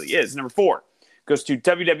talented she really is. Number 4 goes to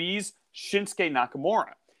WWE's Shinsuke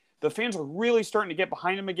Nakamura. The fans are really starting to get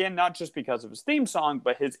behind him again, not just because of his theme song,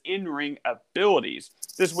 but his in-ring abilities.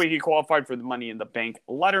 This week he qualified for the Money in the Bank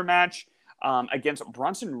ladder match against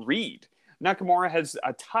Bronson Reed. Nakamura has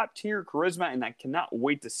a top-tier charisma, and I cannot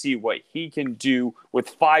wait to see what he can do with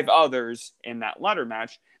 5 others in that ladder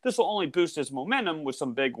match. This will only boost his momentum with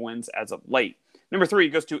some big wins as of late. Number 3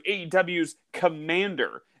 goes to AEW's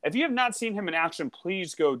Commander. If you have not seen him in action,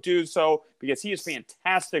 please go do so, because he is a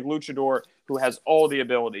fantastic luchador who has all the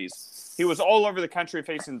abilities. He was all over the country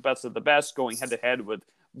facing the best of the best, going head-to-head with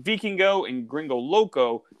Vikingo and Gringo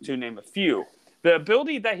Loco, to name a few. The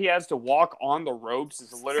ability that he has to walk on the ropes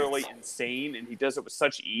is literally insane, and he does it with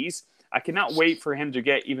such ease. I cannot wait for him to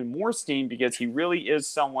get even more steam, because he really is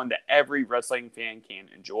someone that every wrestling fan can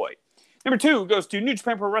enjoy. Number 2 goes to New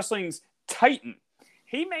Japan Pro Wrestling's Titan.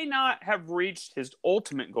 He may not have reached his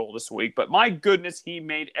ultimate goal this week, but my goodness, he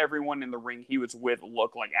made everyone in the ring he was with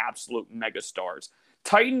look like absolute megastars.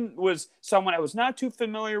 Titan was someone I was not too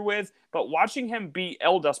familiar with, but watching him beat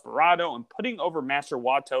El Desperado and putting over Master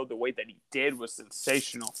Wato the way that he did was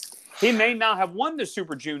sensational. He may not have won the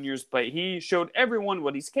Super Juniors, but he showed everyone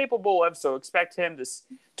what he's capable of, so expect him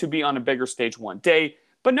to be on a bigger stage one day.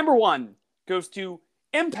 But number 1 goes to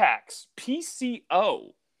Impact's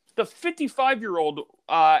PCO. The 55-year-old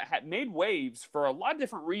had made waves for a lot of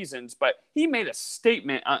different reasons, but he made a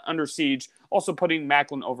statement under Siege, also putting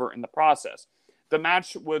Macklin over in the process. The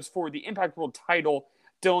match was for the Impact World title.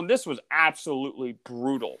 Dylan, this was absolutely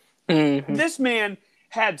brutal. Mm-hmm. This man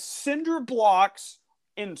had cinder blocks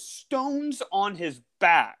and stones on his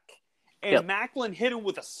back, and Macklin hit him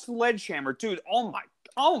with a sledgehammer. Dude, oh my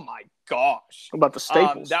gosh. What about the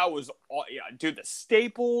staples? That was, dude, the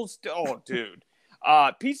staples. Oh, dude.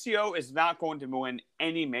 PCO is not going to win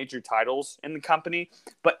any major titles in the company,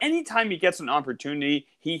 but anytime he gets an opportunity,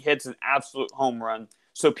 he hits an absolute home run.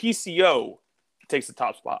 So PCO takes the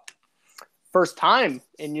top spot. First time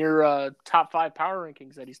in your top 5 power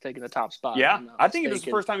rankings that he's taken the top spot. Yeah, I think it was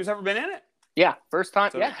the first time he's ever been in it. Yeah, first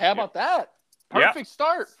time. So, yeah, how about that? Perfect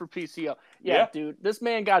start for PCO. Yeah, dude, this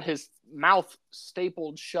man got his mouth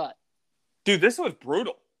stapled shut. Dude, this was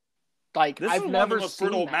brutal. Like, this I've is never one of the most seen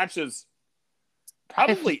brutal that. Matches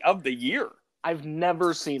probably of the year. I've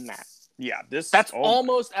never seen that. Yeah, that's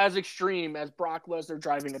almost as extreme as Brock Lesnar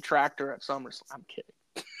driving a tractor at SummerSlam. I'm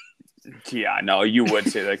kidding. Yeah, no, you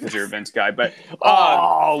would say that because you're a Vince guy, but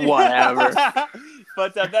whatever.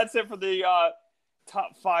 But that's it for the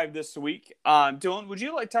top 5 this week. Dylan, would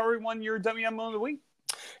you like to tell everyone your WM of the week?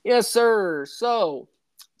 Yes, sir. So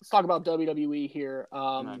let's talk about WWE here.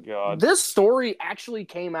 Oh my God. This story actually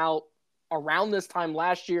came out around this time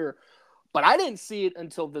last year, but I didn't see it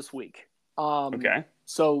until this week. Okay.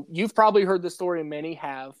 So you've probably heard this story, and many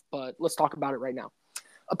have, but let's talk about it right now.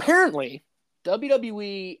 Apparently,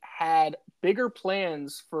 WWE had bigger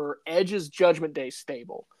plans for Edge's Judgment Day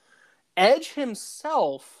stable. Edge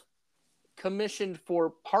himself commissioned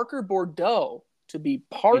for Parker Bordeaux to be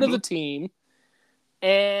part of the team,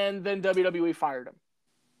 and then WWE fired him.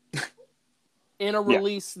 In a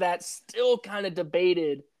release that's still kind of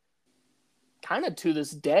debated, kind of to this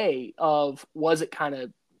day, of was it kind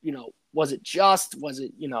of, was it just, was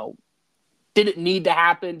it, did it need to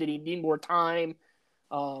happen? Did he need more time?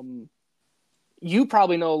 You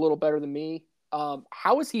probably know a little better than me.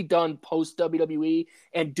 How has he done post WWE?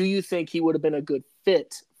 And do you think he would have been a good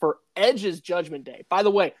fit for Edge's Judgment Day? By the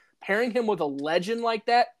way, pairing him with a legend like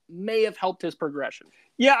that may have helped his progression.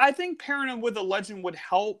 Yeah, I think pairing him with a legend would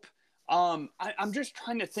help. I'm just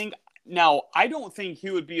trying to think. Now, I don't think he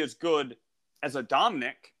would be as good as a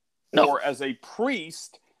Dominic or as a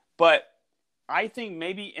Priest, but I think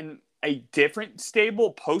maybe in a different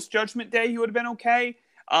stable post Judgment Day, he would have been okay.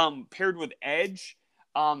 Paired with Edge,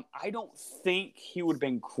 I don't think he would have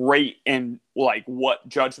been great in like what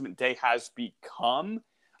Judgment Day has become.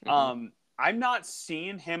 I'm not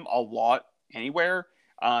seeing him a lot anywhere.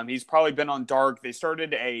 He's probably been on Dark. They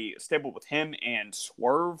started a stable with him and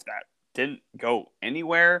Swerve that didn't go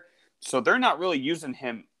anywhere. So they're not really using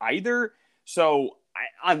him either. So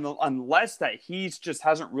unless that he's just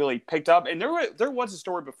hasn't really picked up. And there was a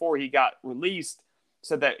story before he got released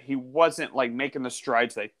said that he wasn't like making the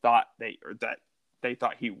strides they thought they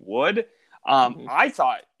thought he would. I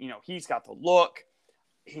thought, he's got the look.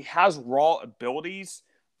 He has raw abilities.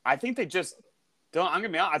 I think they just don't. I'm gonna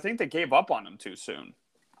be honest. I think they gave up on him too soon.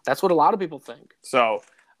 That's what a lot of people think. So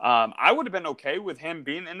I would have been okay with him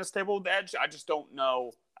being in the stable with Edge. I just don't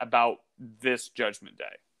know about this Judgment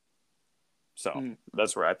Day. So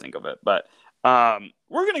that's where I think of it. But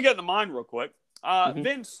we're gonna get in the mind real quick.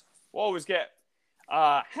 Vince will always get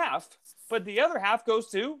half, but the other half goes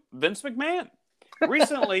to Vince McMahon.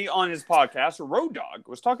 Recently on his podcast, Road Dogg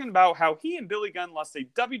was talking about how he and Billy Gunn lost the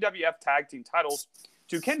WWF Tag Team titles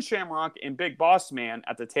to Ken Shamrock and Big Boss Man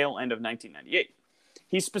at the tail end of 1998.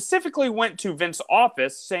 He specifically went to Vince's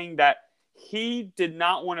office saying that he did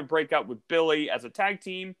not want to break up with Billy as a tag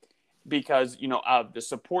team because, of the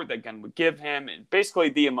support that Gunn would give him and basically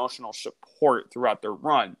the emotional support throughout their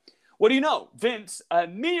run. What do you know? Vince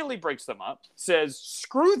immediately breaks them up, says,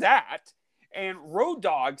 screw that. And Road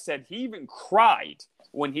Dogg said he even cried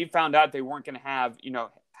when he found out they weren't going to have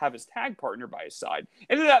his tag partner by his side.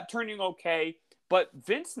 Ended up turning okay, but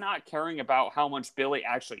Vince not caring about how much Billy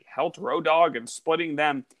actually helped Road Dogg and splitting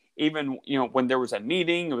them, even, when there was a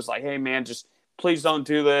meeting, it was like, hey man, just please don't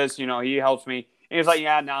do this. He helps me. And he's like,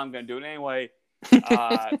 yeah, now I'm going to do it anyway.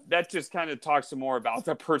 That just kind of talks some more about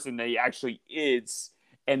the person that he actually is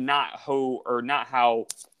and not how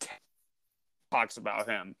talks about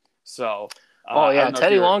him. So,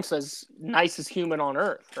 Teddy Long says nicest human on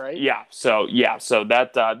earth, right? So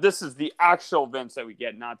that this is the actual Vince that we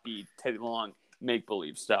get, not the Teddy Long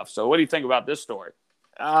make-believe stuff. So what do you think about this story?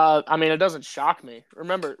 It doesn't shock me.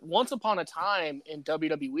 Remember, once upon a time in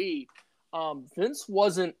WWE, Vince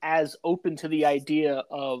wasn't as open to the idea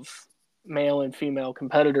of male and female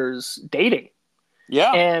competitors dating.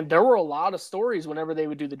 Yeah. And there were a lot of stories whenever they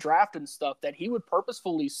would do the draft and stuff that he would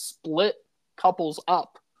purposefully split couples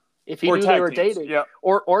up if he knew they were dating,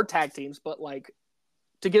 or tag teams. But like,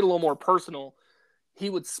 to get a little more personal, he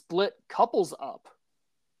would split couples up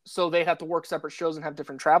so they'd have to work separate shows and have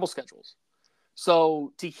different travel schedules.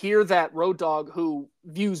 So to hear that Road Dogg, who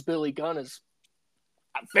views Billy Gunn as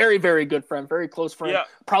a very, very good friend, very close friend,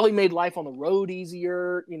 probably made life on the road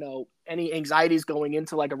easier, any anxieties going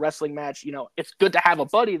into like a wrestling match, it's good to have a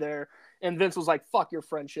buddy there. And Vince was like, fuck your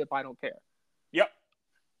friendship, I don't care. Yep.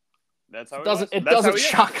 That's how it doesn't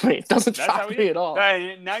shock me. It doesn't shock me at all.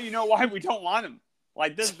 Now you know why we don't want him.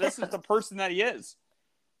 Like this is the person that he is.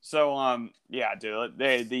 So dude,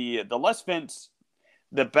 the less Vince,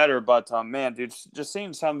 the better. But man, dude, just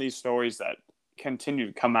seeing some of these stories that continue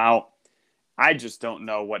to come out, I just don't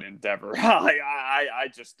know what endeavor. I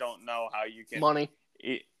just don't know how you can money.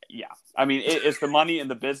 It's the money in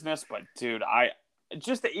the business, but dude,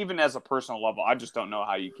 even as a personal level, I just don't know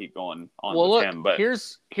how you keep going on with him. But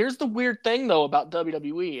here's the weird thing though about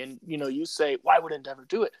WWE, and you say, why would Endeavor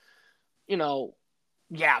do it?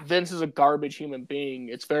 Vince is a garbage human being.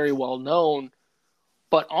 It's very well known.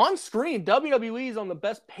 But on screen, WWE is on the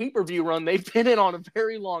best pay-per-view run they've been in on a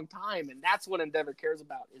very long time, and that's what Endeavor cares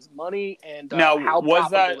about is money and now how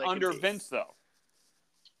was that under Vince though?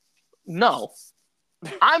 No,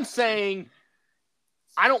 I'm saying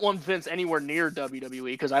I don't want Vince anywhere near WWE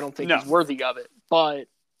because I don't think he's worthy of it. But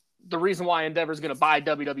the reason why Endeavor's going to buy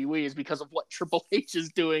WWE is because of what Triple H is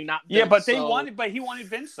doing, not Vince. Yeah, but he wanted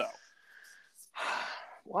Vince though.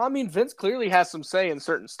 Well, I mean, Vince clearly has some say in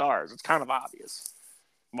certain stars. It's kind of obvious.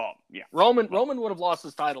 Well, yeah. Roman would have lost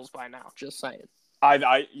his titles by now. Just saying.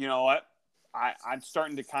 You know what? I'm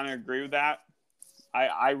starting to kind of agree with that.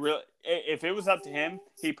 I really, if it was up to him,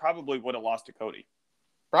 he probably would have lost to Cody.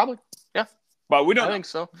 Probably, yeah. But we don't. I think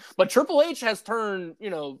so. But Triple H has turned,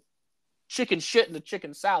 chicken shit into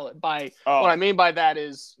chicken salad. What I mean by that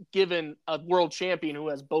is given a world champion who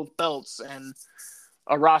has both belts and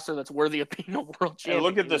a roster that's worthy of being a world champion. And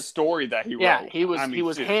look at the story that he wrote. Yeah, he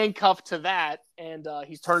was handcuffed to that, and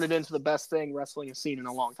he's turned it into the best thing wrestling has seen in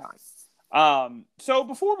a long time. So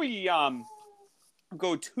before we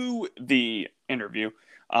go to the interview,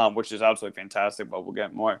 which is absolutely fantastic, but we'll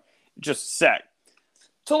get more in just a sec.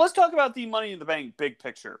 So let's talk about the Money in the Bank big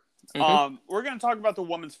picture. Mm-hmm. We're going to talk about the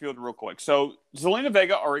women's field real quick. So Zelina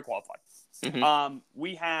Vega already qualified. Mm-hmm.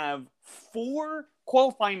 We have 4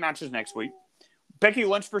 qualifying matches next week. Becky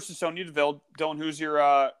Lynch versus Sonya Deville. Dylan, who's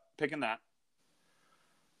your picking that?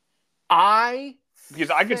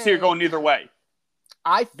 Because I could see it going either way.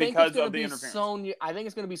 I think it's going to be Sonya. I think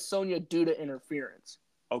it's going to be Sonya due to interference.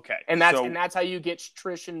 Okay, and that's how you get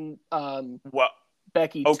Trish and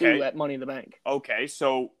Becky too at Money in the Bank. Okay,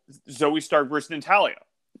 so Zoe Stark versus Natalia.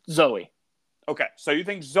 Zoe. Okay, so you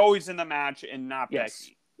think Zoe's in the match and not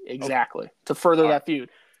Becky? Exactly. Okay. To further that feud.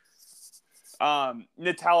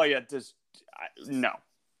 Natalia does no,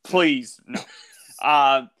 please no.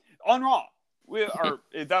 On Raw,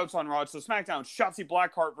 that was on Raw. So SmackDown, Shotzi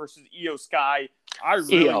Blackheart versus Io Sky. I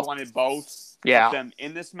really wanted both of them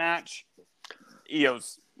in this match.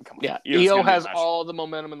 Io's Io has all the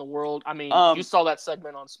momentum in the world. I mean, you saw that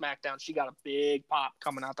segment on SmackDown. She got a big pop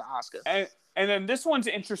coming out to Asuka. And then this one's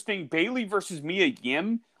interesting. Bayley versus Mia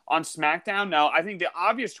Yim on SmackDown. Now, I think the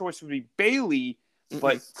obvious choice would be Bayley,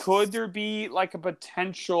 but could there be like a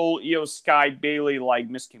potential Io Sky Bayley like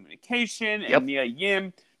miscommunication and Mia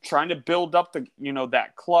Yim trying to build up the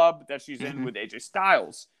that club that she's in with AJ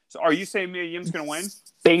Styles? So are you saying Mia Yim's going to win?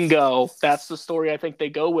 Bingo. That's the story I think they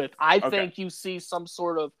go with. I think you see some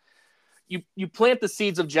sort of you plant the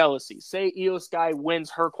seeds of jealousy. Say Io Sky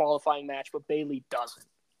wins her qualifying match, but Bayley doesn't.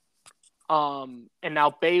 And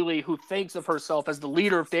now Bayley, who thinks of herself as the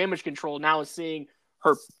leader of Damage Control, now is seeing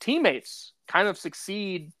her teammates kind of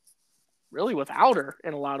succeed really without her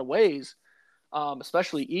in a lot of ways,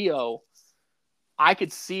 especially Io. I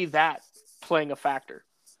could see that playing a factor.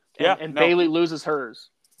 And Bayley loses hers.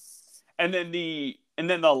 And then the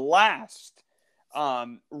last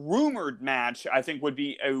rumored match, I think, would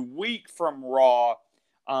be a week from Raw,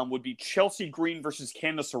 would be Chelsea Green versus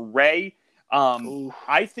Candice LeRae.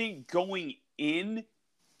 I think going in,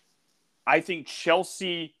 I think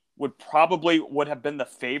Chelsea would have been the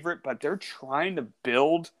favorite, but they're trying to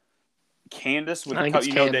build Candice with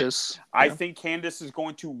Candice. I think Candice is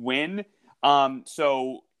going to win.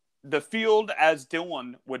 So the field, as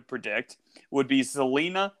Dylan would predict, would be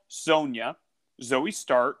Zelina, Sonya, Zoe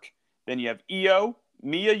Stark. Then you have Io,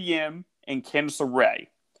 Mia Yim, and Candice LeRae.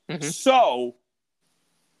 Mm-hmm. So,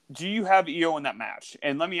 do you have Io in that match?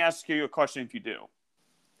 And let me ask you a question if you do.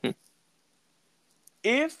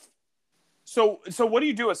 So what do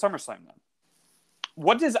you do at SummerSlam then?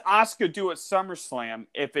 What does Asuka do at SummerSlam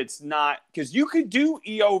if it's not... Because you could do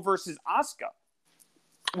Io versus Asuka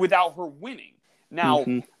without her winning. Now,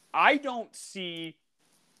 I don't see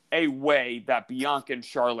a way that Bianca and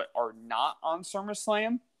Charlotte are not on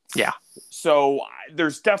SummerSlam. Yeah. So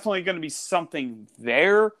there's definitely going to be something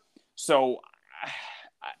there. So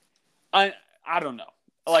I don't know.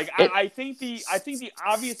 I think the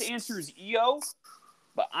obvious answer is Io,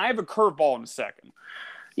 but I have a curveball in a second.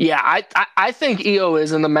 Yeah, I think Io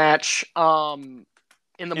is in the match. In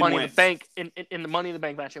the Money in the Bank in the Money in the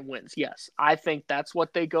Bank match and wins. Yes, I think that's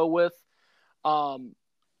what they go with.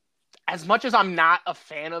 As much as I'm not a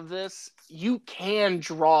fan of this, you can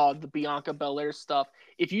draw the Bianca Belair stuff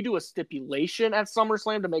if you do a stipulation at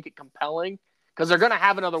SummerSlam to make it compelling, because they're going to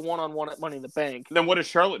have another one-on-one at Money in the Bank. Then what does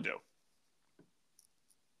Charlotte do?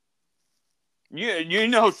 Yeah,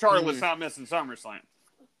 Charlotte's not missing SummerSlam.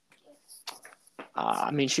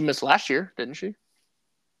 I mean, she missed last year, didn't she?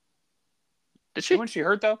 Did she? Wasn't she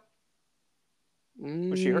hurt, though?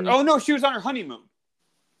 Was she hurt? Oh, no, she was on her honeymoon.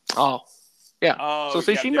 Oh, yeah. So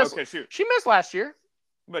see, she missed. Okay, she missed last year,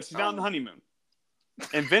 but she's not on the honeymoon,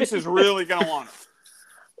 and Vince is really gonna want her.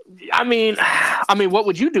 I mean, what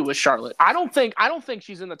would you do with Charlotte? I don't think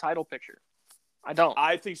she's in the title picture. I don't.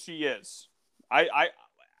 I think she is. If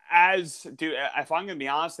I'm gonna be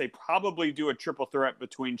honest, they probably do a triple threat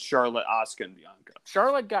between Charlotte, Asuka, and Bianca.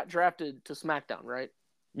 Charlotte got drafted to SmackDown, right?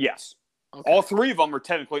 Yes. Okay. All three of them are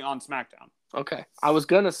technically on SmackDown. Okay. I was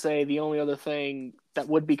going to say the only other thing that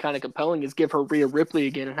would be kind of compelling is give her Rhea Ripley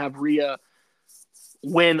again and have Rhea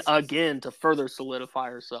win again to further solidify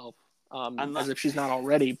herself, as if she's not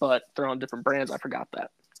already, but they're on different brands. I forgot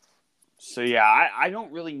that. So, yeah, I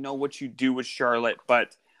don't really know what you do with Charlotte,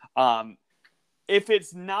 but if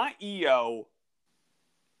it's not Io,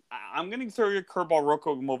 I'm going to throw you a curveball real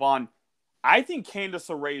quick and move on. I think Candice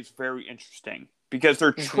LeRae is very interesting because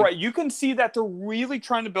they're you can see that they're really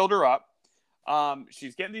trying to build her up.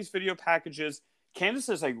 She's getting these video packages. Candice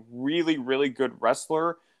is a really, really good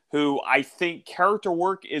wrestler who I think character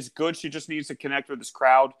work is good. She just needs to connect with this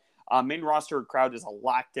crowd. Main roster crowd is a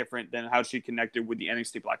lot different than how she connected with the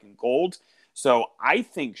NXT Black and Gold. So I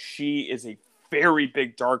think she is a very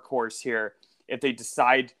big dark horse here if they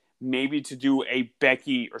decide maybe to do a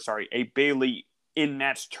Bayley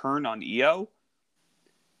in-match turn on Io.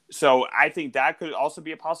 So I think that could also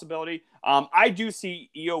be a possibility. I do see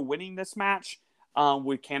Io winning this match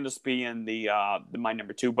with Candice being the my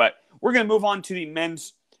number 2. But we're going to move on to the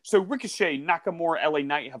men's. So Ricochet, Nakamura, LA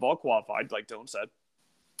Knight have all qualified, like Dylan said.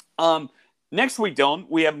 Next week, Dylan,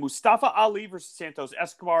 we have Mustafa Ali versus Santos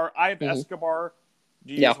Escobar. I have Escobar.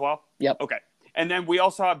 Do you as well? Yep. Okay. And then we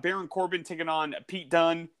also have Baron Corbin taking on Pete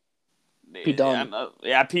Dunne. Pete Dunne.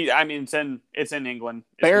 Pete. I mean, it's in England.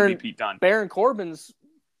 It's going to be Pete Dunne. Baron Corbin's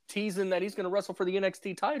teasing that he's going to wrestle for the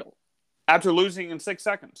NXT title after losing in 6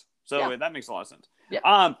 seconds. So that makes a lot of sense.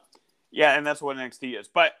 Yeah. Yeah, and that's what NXT is.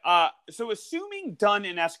 But so assuming Dunne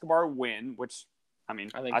and Escobar win, which I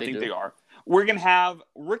think they are, we're gonna have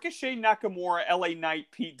Ricochet, Nakamura, LA Knight,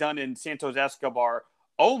 Pete Dunne, and Santos Escobar.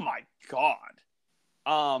 Oh my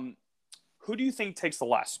God. Who do you think takes the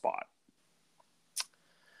last spot?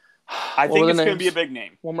 I think it's going to be a big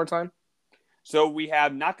name. One more time. So we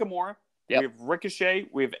have Nakamura, we have Ricochet,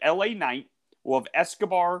 we have LA Knight, we'll have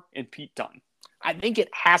Escobar, and Pete Dunne. I think it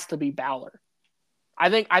has to be Balor. I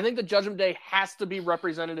think the Judgment Day has to be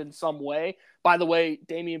represented in some way. By the way,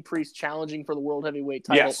 Damian Priest challenging for the World Heavyweight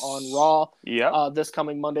title on Raw this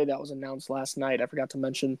coming Monday. That was announced last night. I forgot to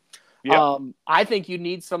mention. Yep. I think you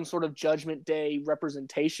need some sort of Judgment Day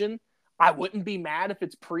representation. I wouldn't be mad if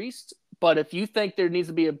it's Priest, but if you think there needs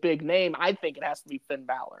to be a big name, I think it has to be Finn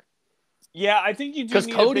Balor. Yeah, I think you do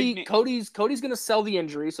need a big name. Cody's going to sell the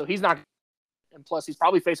injury, so he's not. And plus, he's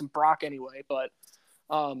probably facing Brock anyway. But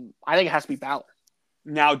I think it has to be Balor.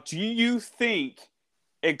 Now, do you think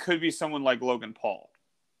it could be someone like Logan Paul?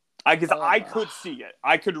 Because I could see it.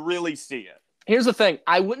 I could really see it. Here's the thing.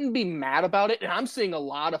 I wouldn't be mad about it, and I'm seeing a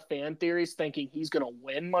lot of fan theories thinking he's going to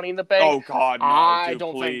win Money in the Bank. Oh, God, no. I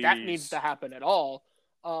don't think that needs to happen at all.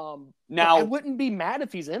 Now, I wouldn't be mad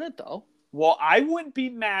if he's in it, though. Well, I wouldn't be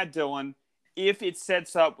mad, Dylan, if it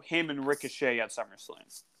sets up him and Ricochet at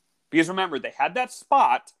SummerSlam. Because remember, they had that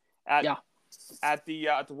spot at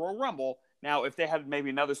the Royal Rumble. Now, if they had maybe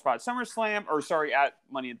another spot at SummerSlam, at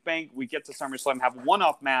Money in the Bank, we get to SummerSlam, have a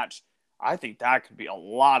one-off match. I think that could be a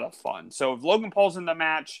lot of fun. So if Logan Paul's in the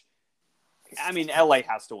match, LA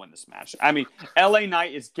has to win this match. LA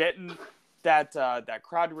Knight is getting that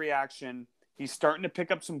crowd reaction. He's starting to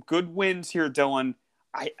pick up some good wins here, Dylan.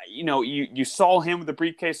 You saw him with the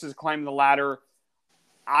briefcases climbing the ladder.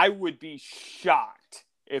 I would be shocked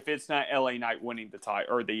if it's not LA Knight winning the tie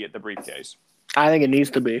or the briefcase. I think it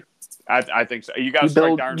needs to be. I think so. You got to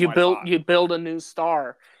strike Dynamite. You build a new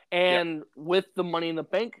star, and with the Money in the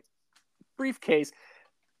Bank briefcase.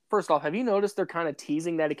 First off, have you noticed they're kind of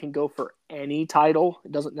teasing that it can go for any title?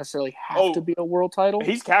 It doesn't necessarily have to be a world title.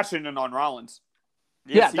 He's cashing in on Rollins.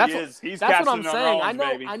 Yes, that's he is. He's that's what I'm saying.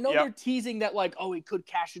 Rollins, I know they're teasing that, like, oh, he could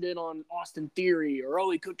cash it in on Austin Theory, or oh,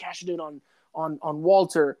 he could cash it in on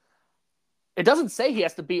Walter. It doesn't say he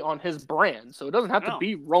has to be on his brand, so it doesn't have to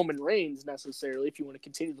be Roman Reigns necessarily. If you want to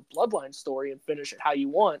continue the Bloodline story and finish it how you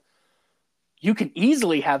want, you can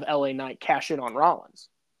easily have LA Knight cash in on Rollins.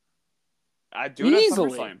 I'd do it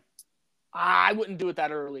easily. At SummerSlam. I wouldn't do it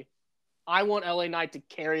that early. I want LA Knight to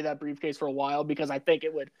carry that briefcase for a while because I think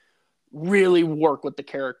it would really work with the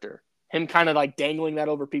character. Him kind of like dangling that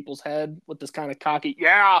over people's head with this kind of cocky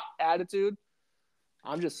attitude.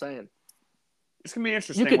 I'm just saying. It's going to be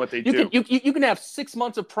interesting what they do. You can have 6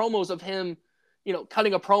 months of promos of him,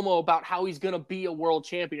 cutting a promo about how he's going to be a world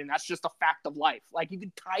champion, and that's just a fact of life. Like, you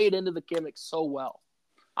could tie it into the gimmick so well.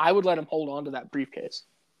 I would let him hold on to that briefcase.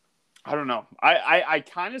 I don't know. I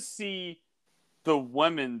kind of see the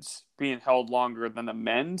women's being held longer than the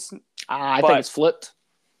men's. I think it's flipped.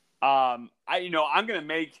 I'm gonna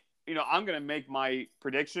make my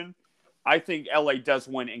prediction. I think LA does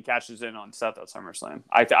win and cashes in on Seth at SummerSlam.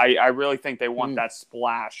 I really think they want that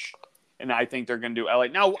splash, and I think they're gonna do LA.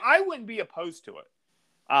 Now, I wouldn't be opposed to it.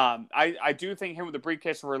 I do think him with the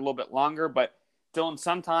briefcase for a little bit longer, but Dylan,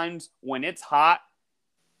 sometimes when it's hot,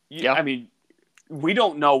 I mean, we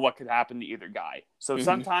don't know what could happen to either guy. So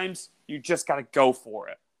sometimes you just got to go for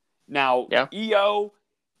it. Now, EO,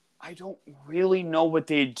 I don't really know what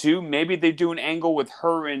they do. Maybe they do an angle with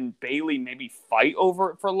her and Bailey, maybe fight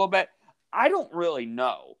over it for a little bit. I don't really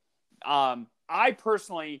know. I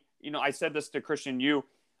personally, I said this to Christian Yu.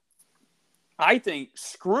 I think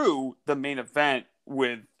screw the main event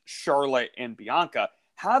with Charlotte and Bianca.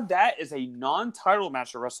 Have that as a non-title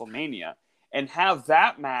match at WrestleMania, and have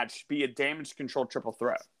that match be a damage control triple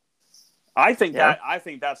threat. I think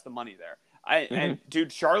that's the money there. And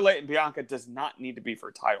dude, Charlotte and Bianca does not need to be for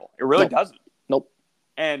a title. It really doesn't. Nope.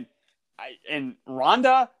 And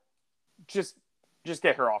Ronda, just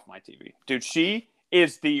get her off my TV, dude. She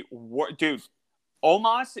is the dude.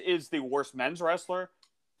 Omos is the worst men's wrestler.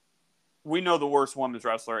 We know the worst women's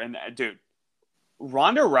wrestler, and dude,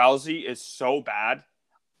 Ronda Rousey is so bad.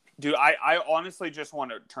 Dude, I honestly just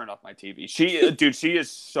want to turn off my TV. She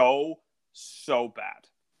is so bad.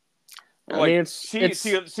 I mean,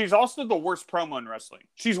 she's also the worst promo in wrestling.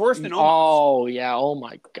 She's worse than Omos. Oh yeah. Oh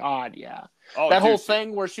my God. Yeah. That whole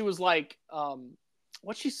thing where she was like,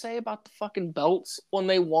 what'd she say about the fucking belts when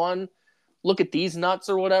they won? Look at these nuts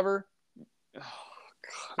or whatever. Oh,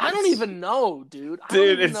 God, I don't even know, dude. I don't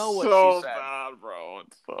even know what she said. Bad, bro.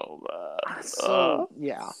 It's so bad. So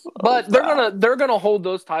but they're gonna hold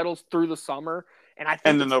those titles through the summer, and I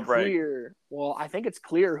think it's clear. Well, I think it's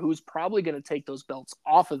clear who's probably gonna take those belts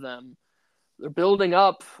off of them. They're building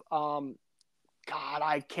up. God,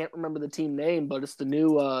 I can't remember the team name, but it's the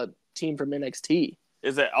new team from NXT.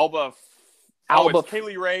 Is it Alba? It's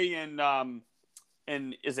Kaylee Ray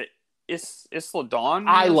and is it Isla Dawn?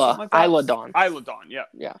 Isla Dawn. Isla Dawn. Yeah.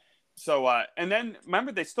 Yeah. So and then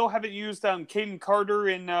remember they still haven't used Caden Carter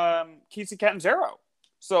and Casey Catanzaro.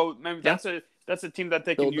 So maybe that's a team that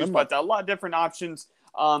they can use, but a lot of different options.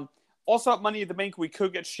 Also at Money in the Bank, we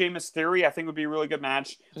could get Sheamus Theory. I think would be a really good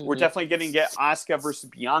match. We're definitely going to get Asuka versus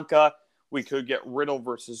Bianca. We could get Riddle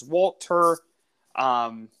versus Walter.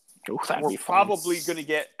 We're probably going to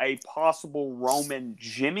get a possible Roman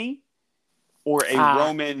Jimmy or a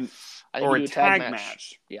Roman or a tag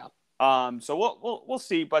match. Yeah. So we'll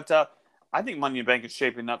see, but I think Money in the Bank is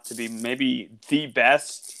shaping up to be maybe the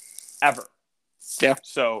best ever. Yeah.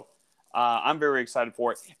 So I'm very excited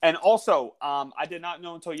for it. And also, I did not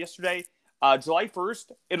know until yesterday, July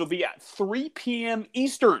 1st, it'll be at 3 p.m.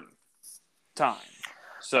 Eastern time.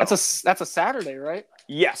 So that's a Saturday, right?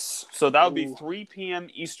 Yes. So that would be 3 p.m.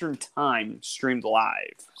 Eastern time streamed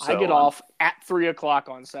live. So, I get off at 3 o'clock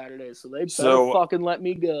on Saturday, so they better fucking let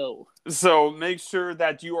me go. So make sure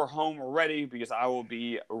that you are home ready, because I will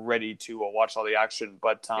be ready to watch all the action.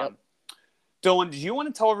 But Dylan, do you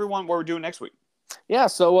want to tell everyone what we're doing next week? Yeah,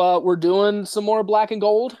 so we're doing some more Black and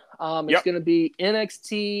Gold. It's going to be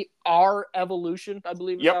NXT R Evolution, I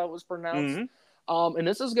believe is how it was pronounced. And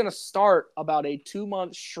this is going to start about a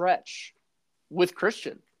 2-month stretch with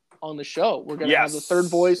Christian on the show. We're going to have the third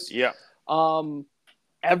voice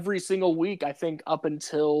every single week, I think, up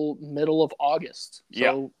until middle of August.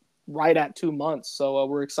 So right at 2 months. So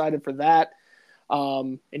we're excited for that.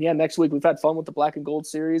 And next week we've had fun with the Black and Gold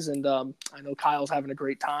series, and I know Kyle's having a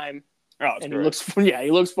great time. Oh, and great.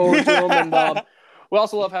 He looks forward to them. And we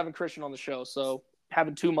also love having Christian on the show. So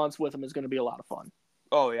having 2 months with him is going to be a lot of fun.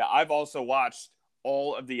 Oh yeah, I've also watched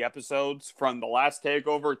all of the episodes from the last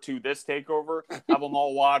takeover to this takeover. Have them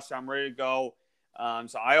all watched. I'm ready to go.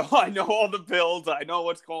 So I know all the builds. I know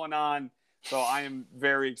what's going on. So I am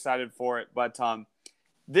very excited for it. But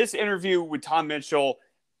this interview with Tom Mitchell,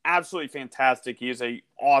 absolutely fantastic. He is an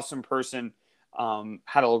awesome person.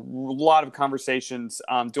 Had a lot of conversations.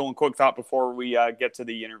 Doing quick thought before we get to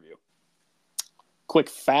the interview. Quick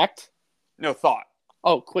fact? No, thought.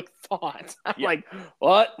 Oh, quick thought. I'm like,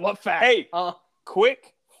 what? What fact? Hey,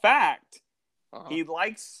 quick fact. He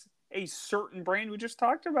likes a certain brand we just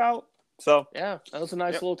talked about. So yeah, that was a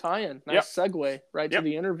nice little tie-in. Nice segue to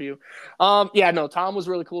the interview. Tom was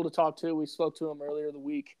really cool to talk to. We spoke to him earlier the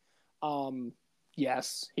week.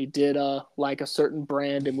 Yes, he did like a certain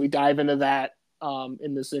brand, and we dive into that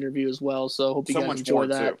in this interview as well. So hope you guys enjoy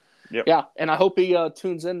that. Yep. Yeah, and I hope he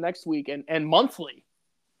tunes in next week and monthly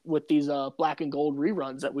with these Black and Gold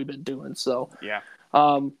reruns that we've bing doing. So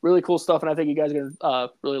really cool stuff, and I think you guys are gonna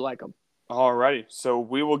really like them. Alrighty, so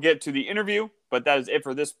we will get to the interview, but that is it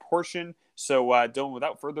for this portion. So Dylan,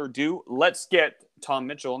 without further ado, let's get Tom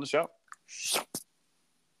Mitchell on the show.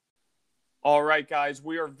 All right, guys,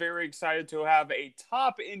 we are very excited to have a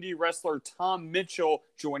top indie wrestler, Tom Mitchell,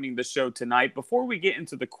 joining the show tonight. Before we get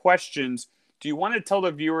into the questions do you want to tell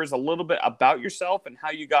the viewers a little bit about yourself and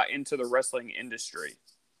how you got into the wrestling industry?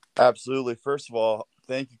 Absolutely. First of all,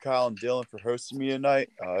 thank you, Kyle and Dylan, for hosting me tonight.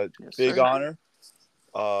 Yes, Big sir. honor.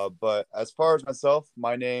 But as far as myself,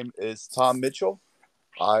 my name is Tom Mitchell.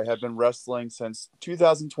 I have been wrestling since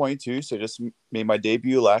 2022, so just made my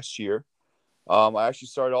debut last year. I actually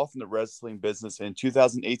started off in the wrestling business in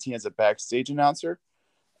 2018 as a backstage announcer.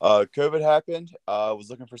 COVID happened. I was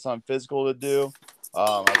looking for something physical to do.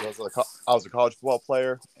 I was a college football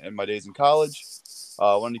player in my days in college.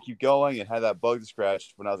 Wanted to keep going and had that bug to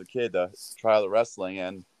scratch when I was a kid to try out the wrestling.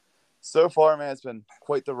 And so far, man, it's been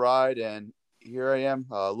quite the ride. And here I am,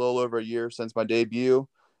 a little over a year since my debut,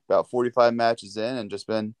 about 45 matches in, and just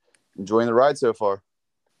been enjoying the ride so far.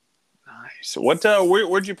 Nice.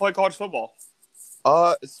 Where'd you play college football?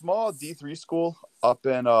 A small D3 school up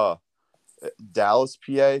in Dallas,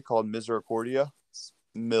 PA, called Misericordia. It's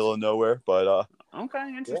middle of nowhere, but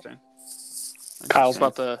Okay, interesting. Yeah. Kyle's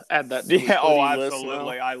about to add that to his absolutely. list now.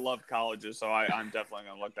 I love colleges, so I'm definitely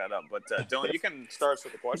going to look that up. But Dylan, you can start us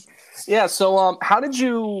with the question. Yeah, so how did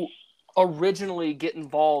you originally get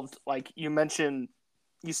involved? Like you mentioned,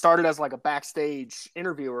 you started as like a backstage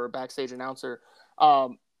interviewer, a backstage announcer.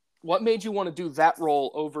 What made you want to do that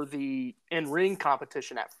role over the in-ring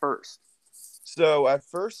competition at first? So at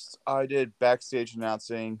first I did backstage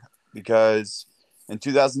announcing because in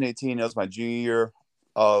 2018 it was my junior year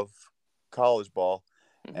of college ball,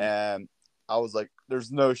 and I was like,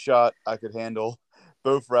 there's no shot I could handle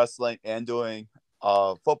both wrestling and doing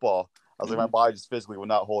football. I was like, my body just physically would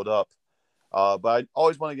not hold up. But I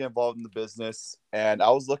always want to get involved in the business, and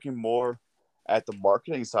I was looking more at the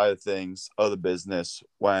marketing side of things of the business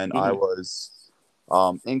when I was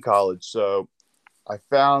in college. So I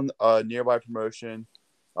found a nearby promotion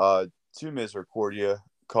to Misericordia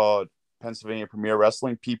called Pennsylvania Premier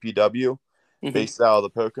Wrestling, PPW, based out of the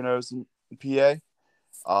Poconos in PA.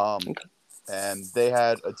 And they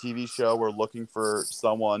had a TV show. We're looking for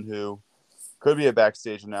someone who could be a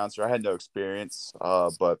backstage announcer. I had no experience,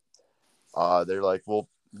 but they're like, we'll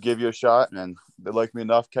give you a shot. And they liked me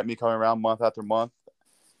enough, kept me coming around month after month.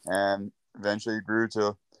 And eventually it grew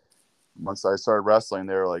to, once I started wrestling,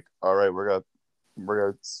 they were like, all right, we're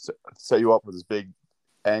gonna set you up with this big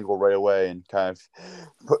angle right away and kind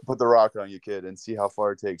of put the rock on you, kid, and see how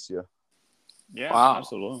far it takes you. Yeah, wow.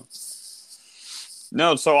 Absolutely.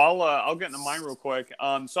 No, so I'll get into mine real quick.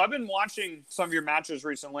 So I've been watching some of your matches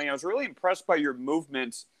recently. I was really impressed by your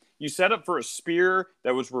movements. You set up for a spear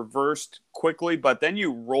that was reversed quickly, but then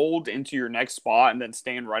you rolled into your next spot and then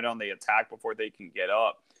stand right on the attack before they can get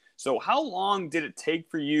up. So how long did it take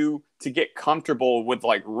for you to get comfortable with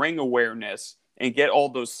like ring awareness and get all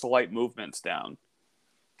those slight movements down?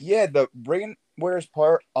 Yeah, the ring awareness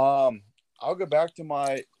part. I'll go back to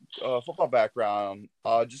my football background.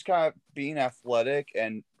 Just kind of being athletic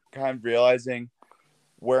and kind of realizing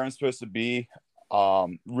where I'm supposed to be.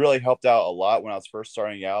 Really helped out a lot when I was first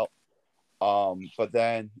starting out. But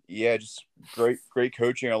then, yeah, just great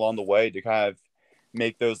coaching along the way to kind of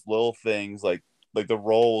make those little things like the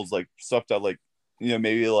rolls, like stuff that like,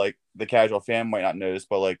 maybe like the casual fan might not notice,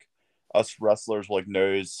 but like us wrestlers will like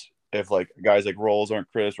notice if like guys like rolls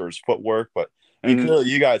aren't crisp or his footwork. But I mean, clearly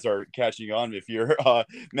you guys are catching on if you're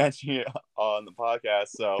mentioning it on the podcast.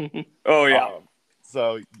 So, oh yeah.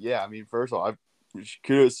 So yeah, I mean, first of all,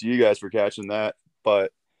 kudos to you guys for catching that.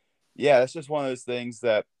 But yeah, it's just one of those things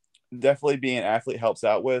that definitely being an athlete helps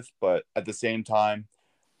out with. But at the same time,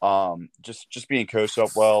 just being coached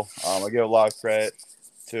up well. I give a lot of credit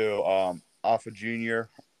to Alpha Junior,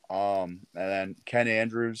 and then Ken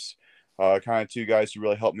Andrews, kind of two guys who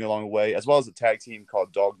really helped me along the way, as well as a tag team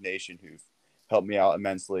called Dog Nation who've helped me out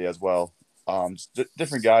immensely as well.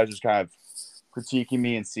 Different guys just kind of critiquing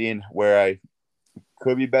me and seeing where I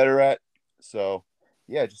could be better at. So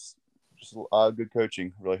yeah, just good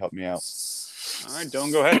coaching really helped me out. All right,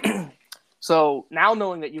 Dylan, go ahead. So now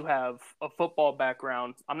knowing that you have a football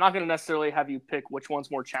background, I'm not going to necessarily have you pick which one's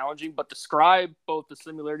more challenging, but describe both the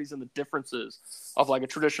similarities and the differences of like a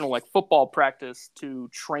traditional like football practice to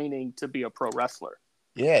training to be a pro wrestler.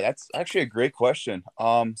 Yeah, that's actually a great question.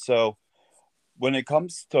 So when it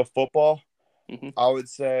comes to football, I would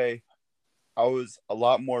say I was a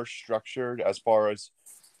lot more structured as far as,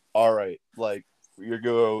 all right, like you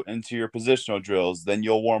go into your positional drills, then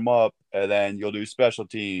you'll warm up, and then you'll do special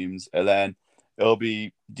teams, and then it'll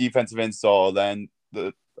be defensive install, then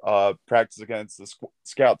the practice against the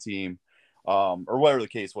scout team, or whatever the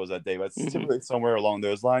case was that day. But it's typically somewhere along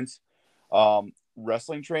those lines.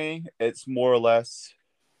 Wrestling training, it's more or less,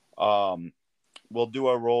 we'll do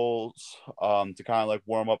our rolls to kind of like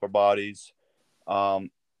warm up our bodies.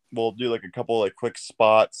 We'll do like a couple like quick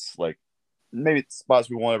spots, like maybe spots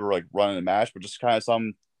we won't ever like run in a match, but just kind of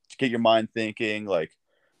some to get your mind thinking. Like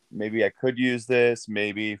maybe I could use this.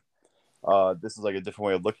 Maybe this is like a different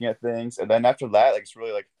way of looking at things. And then after that, like it's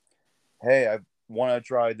really like, hey, I want to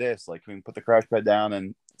try this. Like we can put the crash pad down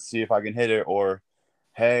and see if I can hit it, or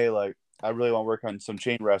hey, like I really want to work on some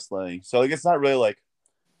chain wrestling. So like it's not really like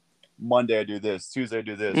Monday I do this, Tuesday I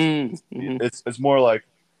do this. Mm-hmm. It's more like,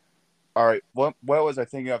 all right, what was I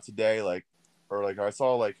thinking of today? Like, or like I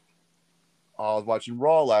saw like I was watching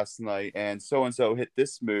Raw last night and so hit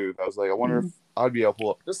this move. I was like, I wonder if I'd be able to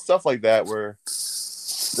pull up just stuff like that where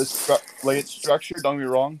like it's structured. Don't get me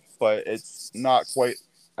wrong, but it's not quite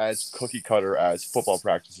as cookie cutter as football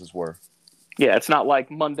practices were. Yeah, it's not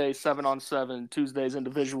like Monday 7-on-7, Tuesdays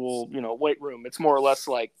individual, weight room. It's more or less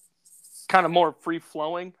like kind of more free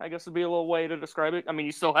flowing, I guess would be a little way to describe it. I mean,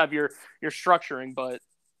 you still have your structuring, but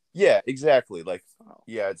yeah, exactly. Like,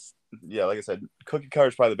 like I said, cookie cutter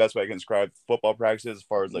is probably the best way I can describe football practices as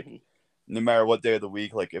far as like, no matter what day of the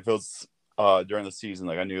week, like if it was during the season,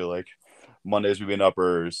 like I knew like Mondays would be in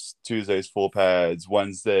uppers, Tuesdays full pads,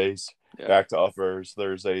 Wednesdays back to uppers,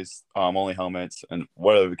 Thursdays only helmets, and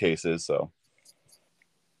whatever the case is. So,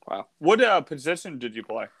 wow, what position did you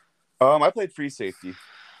play? I played free safety.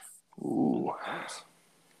 Ooh. Nice.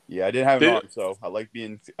 Yeah, I didn't have an arm, so I like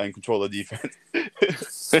being in control of the defense.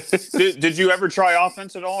 did you ever try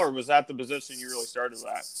offense at all, or was that the position you really started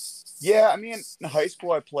at? Yeah, I mean, in high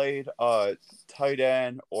school I played tight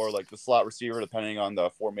end or like the slot receiver, depending on the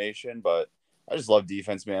formation. But I just love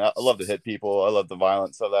defense, man. I love to hit people. I love the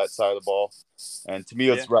violence of that side of the ball. And to me,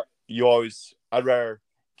 it's I'd rather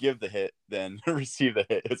give the hit than receive the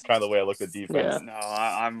hit. It's kind of the way I look at defense. Yeah. No,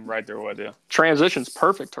 I'm right there with you. Transition's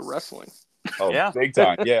perfect to wrestling. Oh, yeah. Big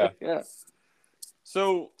time. Yeah. Yeah.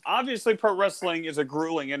 So obviously pro wrestling is a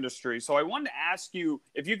grueling industry. So I wanted to ask you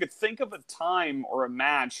if you could think of a time or a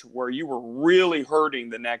match where you were really hurting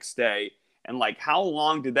the next day, and like how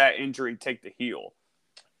long did that injury take to heal?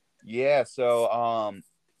 Yeah. So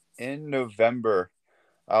in November,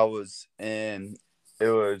 it was a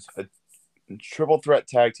triple threat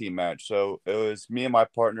tag team match. So it was me and my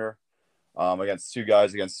partner against two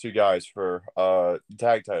guys for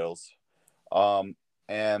tag titles.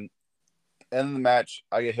 And in the match,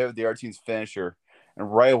 I get hit with the R-Team's finisher,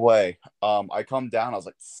 and right away, I come down. I was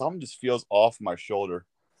like, something just feels off my shoulder,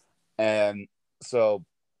 and so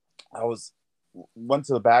went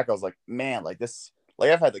to the back. I was like, man, like this,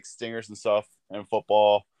 like I've had like stingers and stuff in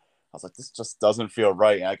football. I was like, this just doesn't feel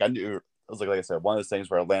right. And like I knew, it was like I said, one of those things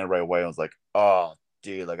where I landed right away. And I was like, oh,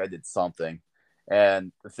 dude, like I did something.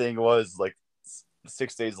 And the thing was, like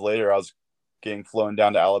 6 days later, I was getting flown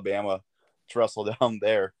down to Alabama to wrestle down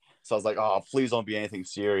there. So I was like, oh, please don't be anything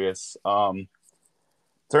serious.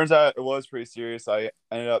 Turns out it was pretty serious. I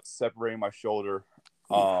ended up separating my shoulder.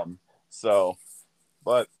 But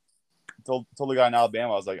told the guy in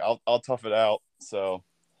Alabama, I was like, I'll tough it out. So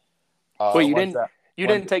wait, you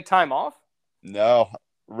didn't take time off? No,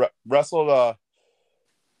 wrestled.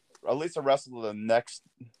 At least I wrestled the next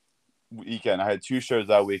weekend. I had 2 shows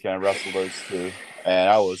that weekend. I wrestled those 2, and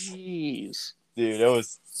I was, jeez, dude, it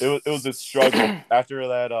was a struggle after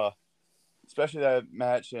that. Especially that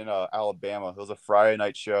match in Alabama. It was a Friday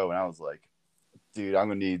night show, and I was like, dude, I'm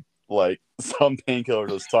gonna need like some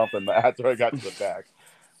painkillers or something. After I got to the back,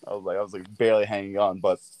 I was like barely hanging on,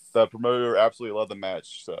 but the promoter absolutely loved the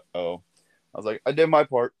match. So I was like, I did my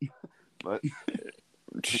part. But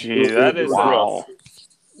gee, that is wow.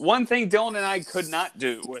 One thing Dylan and I could not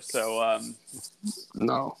do. So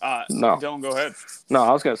no. Dylan, go ahead. No,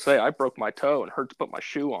 I was gonna say I broke my toe and hurt to put my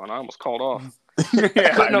shoe on. I almost called off.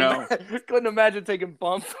 Yeah, I know. Couldn't imagine taking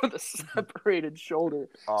bumps with a separated shoulder.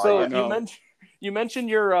 So you mentioned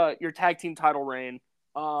your tag team title reign,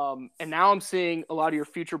 and now I'm seeing a lot of your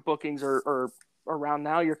future bookings are around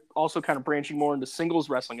now. You're also kind of branching more into singles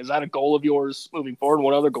wrestling. Is that a goal of yours moving forward?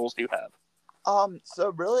 What other goals do you have? So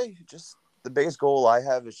really, just the biggest goal I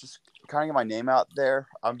have is just kind of get my name out there.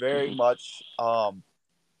 I'm very much all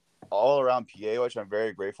around PA, which I'm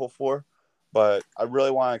very grateful for. But I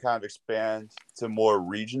really want to kind of expand to more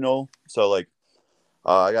regional. So, like,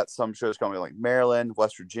 I got some shows coming like Maryland,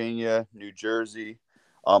 West Virginia, New Jersey.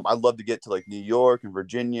 I'd love to get to like New York and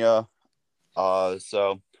Virginia.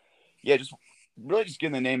 So, yeah, just really just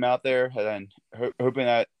getting the name out there, and then hoping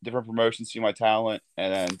that different promotions see my talent,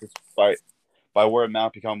 and then just by word of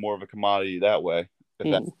mouth become more of a commodity that way,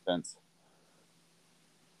 if that makes sense.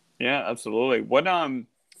 Yeah, absolutely. What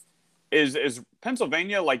is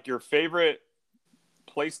Pennsylvania like your favorite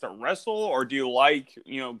place to wrestle, or do you like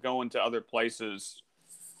going to other places?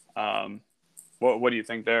 What do you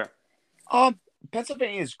think there?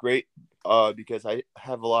 Pennsylvania is great because I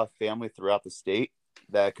have a lot of family throughout the state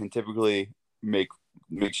that can typically make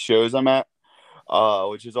shows I'm at,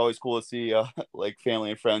 which is always cool to see like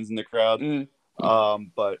family and friends in the crowd. Mm.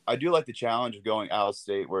 But I do like the challenge of going out of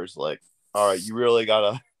state, where it's like, all right, you really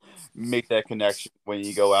gotta make that connection when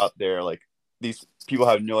you go out there. Like these people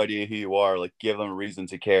have no idea who you are. Like give them a reason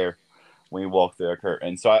to care when you walk through a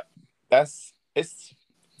curtain. So it's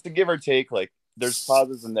a give or take. Like there's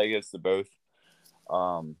positives and negatives to both.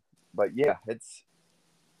 But yeah, it's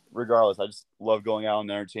regardless. I just love going out and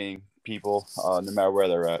entertaining people, no matter where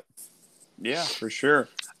they're at. Yeah, for sure.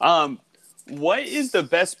 What is the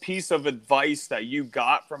best piece of advice that you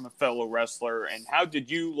got from a fellow wrestler, and how did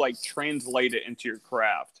you like translate it into your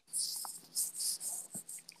craft?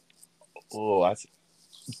 Oh, that's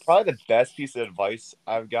probably the best piece of advice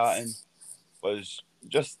I've gotten was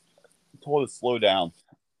just told to slow down.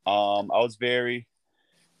 I was very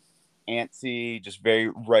antsy, just very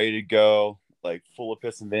ready to go, like full of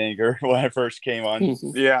piss and vinegar when I first came on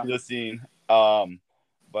Yeah. the scene.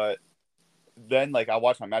 But then like I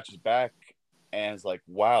watched my matches back and it's like,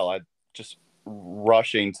 wow, I just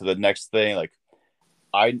rushing to the next thing. Like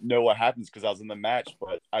I know what happens because I was in the match,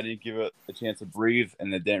 but I didn't give it a chance to breathe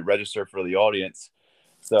and it didn't register for the audience.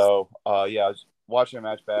 So yeah, I was watching a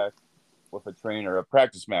match back with a trainer, a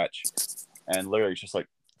practice match, and literally it's just like,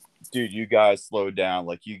 dude, you guys slow down.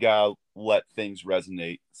 Like you gotta let things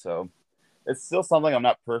resonate. So it's still something I'm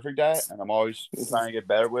not perfect at, and I'm always trying to get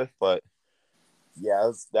better with. But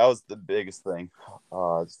yeah, that was the biggest thing,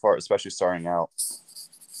 as far especially starting out.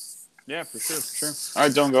 Yeah, for sure, for sure. All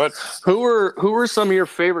right, Dylan, go ahead. Who were some of your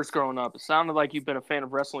favorites growing up? It sounded like you've been a fan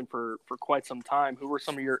of wrestling for quite some time. Who were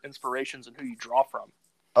some of your inspirations and who you draw from?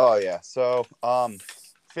 Oh yeah, so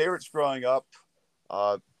favorites growing up,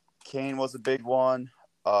 Kane was a big one.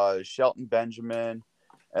 Shelton Benjamin,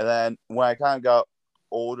 and then when I kind of got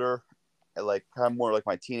older, like kind of more like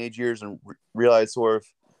my teenage years, and realized sort of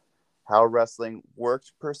how wrestling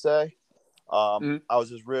worked per se, I was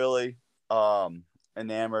just really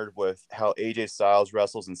enamored with how AJ Styles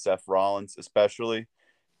wrestles and Seth Rollins, especially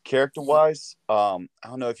character wise. I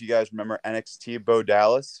don't know if you guys remember NXT Bo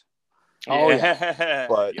Dallas. Oh yeah,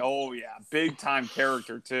 but big time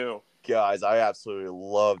character too. Guys, I absolutely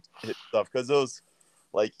loved his stuff because it was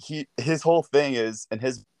like his whole thing is, and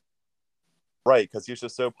his right, because he was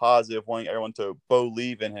just so positive, wanting everyone to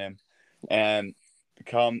believe in him and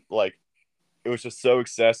become like, it was just so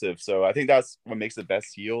excessive. So I think that's what makes the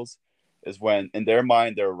best heels is when in their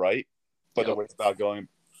mind they're right, but the way it's about going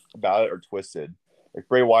about it are twisted. Like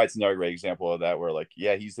Bray Wyatt's another great example of that, where like,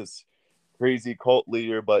 yeah, he's this crazy cult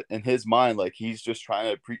leader, but in his mind, like he's just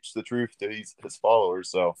trying to preach the truth to his followers.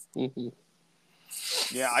 So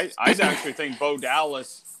yeah, I actually think Bo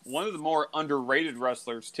Dallas, one of the more underrated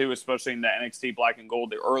wrestlers too, especially in the NXT Black and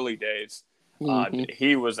Gold, the early days.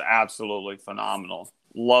 He was absolutely phenomenal.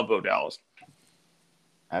 Love Bo Dallas.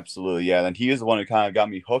 Absolutely, yeah. And he was the one who kind of got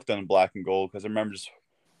me hooked on Black and Gold because I remember just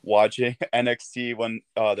watching NXT when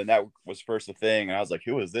the network was first a thing, and I was like,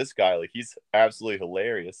 "Who is this guy? Like, he's absolutely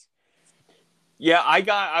hilarious." Yeah,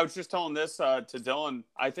 I was just telling this to Dylan.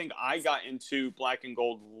 I think I got into Black and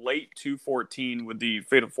Gold late 2014 with the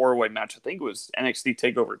Fatal 4-Way match. I think it was NXT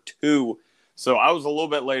TakeOver 2. So I was a little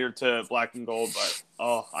bit later to Black and Gold, but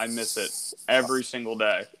oh, I miss it every single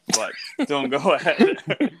day. But Dylan, go ahead.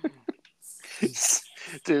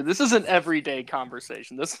 Dude, this is an everyday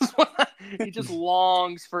conversation. This is what he just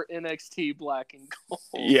longs for NXT Black and Gold.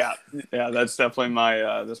 Yeah, that's definitely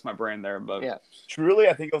that's my brain there. But yeah, truly,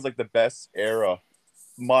 I think it was like the best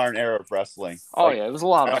modern era of wrestling. Oh like, yeah, it was a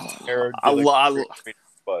lot of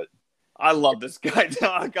but I love this guy.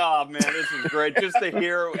 Oh man, this is great. Just to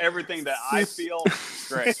hear everything that I feel,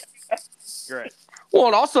 great. Well,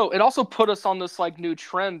 it also put us on this like new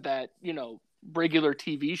trend that regular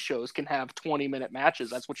TV shows can have 20-minute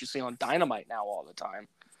matches. That's what you see on Dynamite now all the time.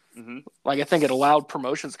 Mm-hmm. Like I think it allowed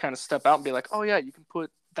promotions to kind of step out and be like, oh yeah, you can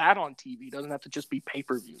put that on TV. It doesn't have to just be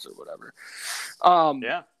pay-per-views or whatever.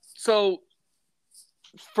 Yeah. So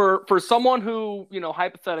for someone who,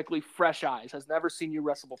 hypothetically fresh eyes, has never seen you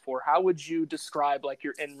wrestle before, how would you describe like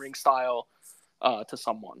your in-ring style to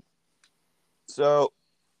someone? So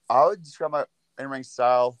I would describe my in-ring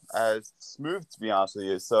style as smooth, to be honest with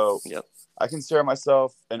you. So I consider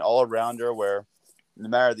myself an all-arounder where no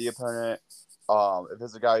matter the opponent, if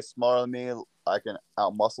it's a guy smaller than me, I can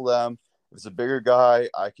out-muscle them. If it's a bigger guy,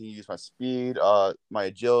 I can use my speed, my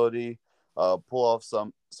agility, pull off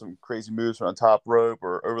some crazy moves from the top rope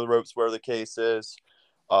or over the ropes, wherever the case is.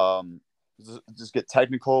 Just get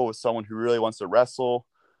technical with someone who really wants to wrestle.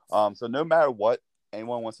 So no matter what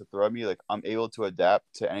anyone wants to throw at me, like I'm able to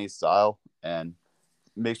adapt to any style, and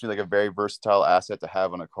makes me like a very versatile asset to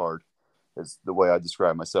have on a card. Is the way I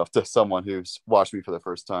describe myself to someone who's watched me for the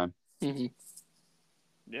first time. Mm-hmm.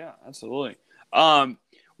 Yeah, absolutely.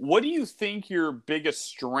 What do you think your biggest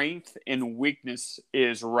strength and weakness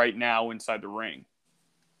is right now inside the ring?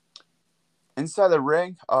 Inside the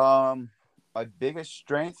ring, my biggest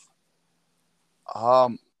strength, I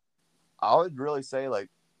would really say like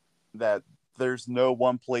that. There's no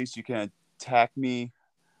one place you can attack me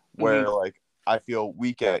where like I feel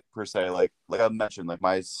weak at per se. Like I mentioned, like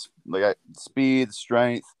my speed,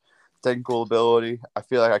 strength, technical ability. I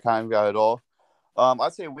feel like I kind of got it all.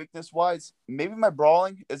 I'd say weakness wise, maybe my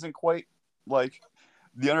brawling isn't quite like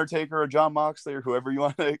the Undertaker or John Moxley or whoever you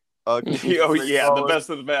want to. Oh yeah, the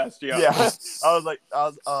best of the best. Yeah, yeah.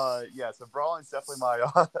 Yeah. So brawling's definitely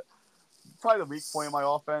my probably the weak point of my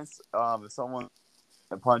offense. If someone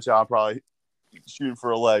can punch out, I'm probably shooting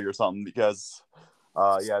for a leg or something because,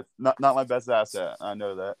 it's not my best asset. I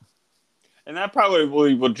know that. And that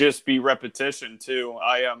probably will just be repetition too.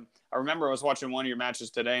 I remember I was watching one of your matches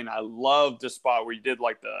today, and I loved the spot where you did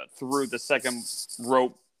like through the second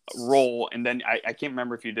rope roll, and then I can't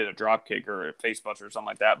remember if you did a drop kick or a face buster or something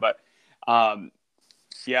like that. But I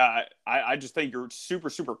just think you're super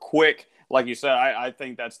super quick. Like you said, I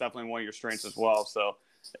think that's definitely one of your strengths as well. So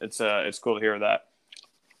it's cool to hear that.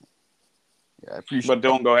 Yeah, I appreciate. But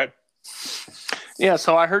Dylan, go ahead. Yeah,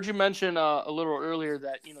 so I heard you mention a little earlier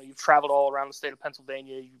that you've traveled all around the state of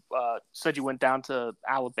Pennsylvania. You said you went down to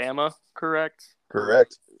Alabama, correct?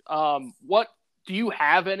 Correct. What do you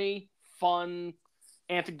have any fun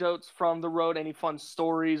anecdotes from the road? Any fun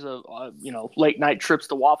stories of late night trips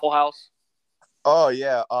to Waffle House? Oh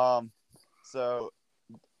yeah. So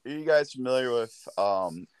are you guys familiar with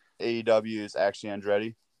AEW's Action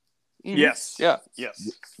Andretti? Mm-hmm. Yes. Yeah. Yes.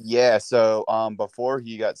 Yeah. So before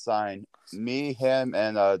he got signed, me, him,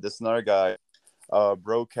 and this another guy,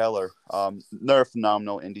 Bro Keller, another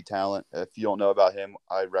phenomenal indie talent. If you don't know about him,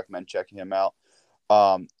 I recommend checking him out.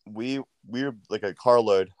 We're like a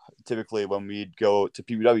carload typically when we'd go to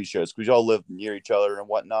PBW shows because we all live near each other and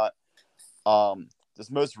whatnot. This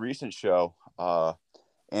most recent show,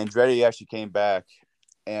 Andretti actually came back,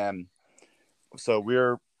 and so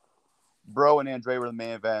Bro and Andre were the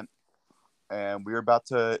main event, and we were about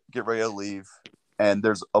to get ready to leave, and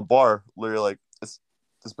there's a bar literally like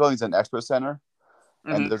this building's an expo center,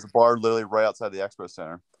 and there's a bar literally right outside the expo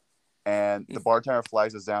center, and the bartender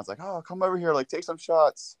flags us down. It's like, oh, come over here, like take some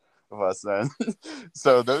shots of us. Then,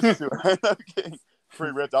 so those two ended up getting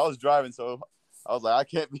pretty ripped. I was driving, so I was like, I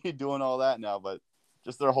can't be doing all that now, but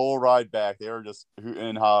just their whole ride back, they were just hooting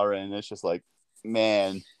and hollering, and it's just like,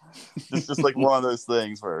 man, it's just like one of those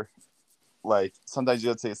things where. Like sometimes you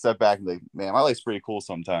have to take a step back and think, man, my life's pretty cool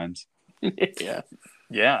sometimes. Yeah,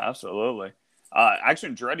 absolutely.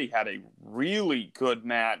 Actually, Andretti had a really good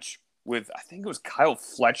match with, I think it was Kyle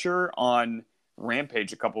Fletcher on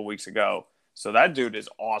Rampage a couple of weeks ago. So that dude is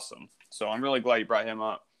awesome. So I'm really glad you brought him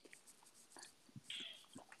up.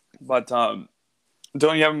 But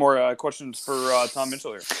don't you have more questions for Tom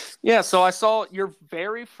Mitchell here? Yeah, so I saw your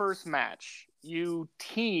very first match. You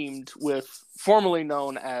teamed with formerly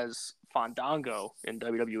known as Fandango in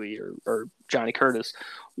WWE or Johnny Curtis.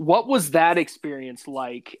 What was that experience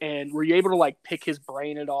like? And were you able to like pick his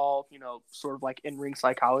brain at all? Sort of like in-ring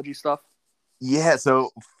psychology stuff? Yeah. So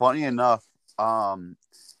funny enough, the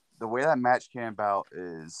way that match came about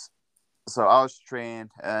is, so I was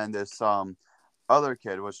trained and this other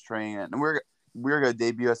kid was trained, and we were gonna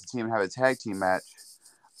debut as a team and have a tag team match.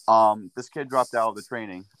 This kid dropped out of the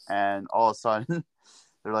training, and all of a sudden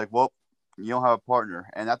they're like, well, you don't have a partner.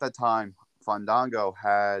 And at that time, Fandango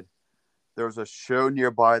there was a show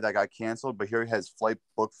nearby that got canceled, but here he has flight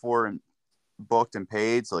booked and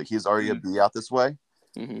paid. So like he's already going to be out this way.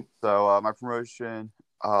 Mm-hmm. So my promotion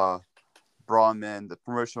brought him in. The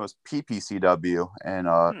promotion was PPCW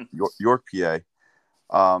in York,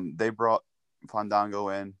 PA. They brought Fandango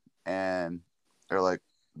in, and they're like,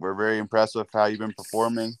 we're very impressed with how you've been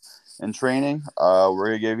performing in training. We're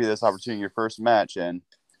going to give you this opportunity in your first match. And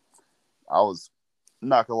I was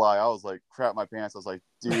not gonna lie, I was like crap my pants. I was like,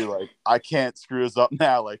 dude, like I can't screw this up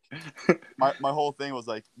now. Like my whole thing was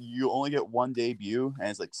like, you only get one debut, and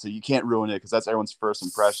it's like, so you can't ruin it because that's everyone's first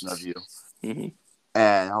impression of you. Mm-hmm.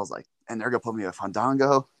 And I was like, and they're gonna put me a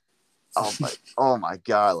Fandango. I was like, oh my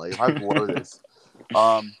god, like if I blow this.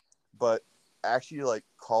 But actually like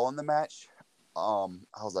calling the match, I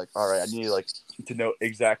was like, all right, I need like to know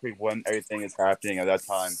exactly when everything is happening at that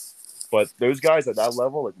time. But those guys at that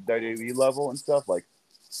level, like the WWE level and stuff, like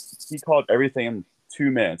he called everything in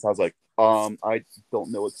 2 minutes. I was like, I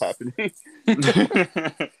don't know what's happening.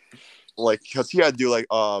 Like, because he had to do like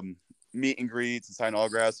meet and greets and sign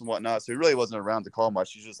autographs and whatnot, so he really wasn't around to call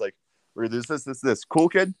much. He's just like, "We're gonna do this, cool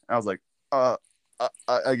kid." And I was like,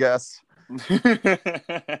 I guess.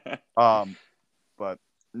 But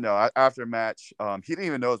no, after match, he didn't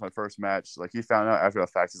even know it was my first match. Like, he found out after the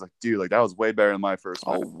fact. He's like, "Dude, like that was way better than my first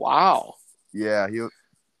match." Oh wow! Yeah, he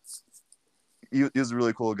was a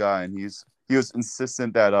really cool guy, and he was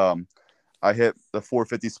insistent that I hit the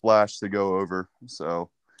 450 splash to go over. So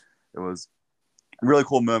it was a really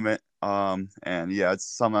cool moment. And yeah, it's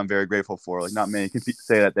something I'm very grateful for. Like, not many can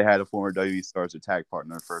say that they had a former WWE star as a tag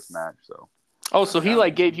partner in their first match. So. Oh, so he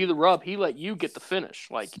like gave you the rub. He let you get the finish.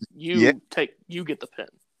 Like you get the pin.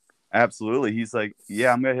 Absolutely. He's like,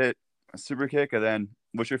 "Yeah, I'm gonna hit a super kick, and then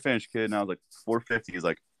what's your finish, kid?" And I was like, 450. He's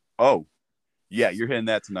like, "Oh, yeah, you're hitting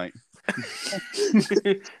that tonight."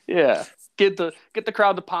 Yeah, get the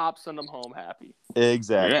crowd to pop, send them home happy.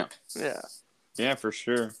 Exactly. Yeah, for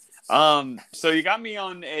sure. So you got me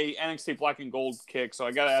on a NXT Black and Gold kick, so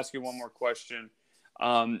I got to ask you one more question.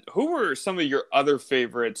 Who were some of your other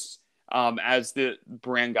favorites as the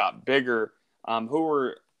brand got bigger? Who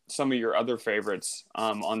were some of your other favorites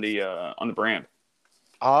on the brand?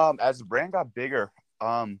 As the brand got bigger,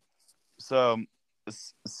 so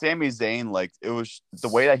Sami Zayn, like, it was the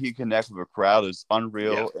way that he connects with a crowd is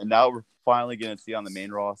unreal, and now we're finally going to see on the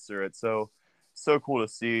main roster. It's so cool to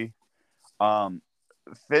see.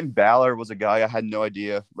 Finn Balor was a guy I had no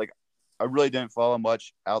idea. Like, I really didn't follow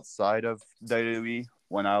much outside of WWE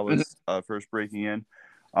when I was first breaking in.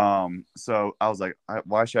 So I was like,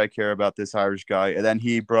 why should I care about this Irish guy? And then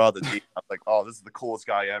he brought the team. I was like, oh, this is the coolest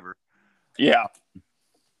guy ever. Yeah.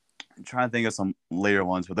 I'm trying to think of some later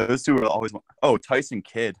ones, but those two were always. Oh, Tyson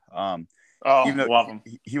Kidd. Even though love him.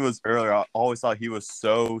 He was earlier, I always thought he was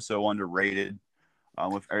so underrated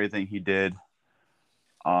with everything he did.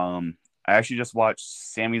 I actually just watched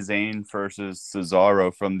Sami Zayn versus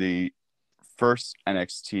Cesaro from the first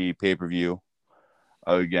NXT pay-per-view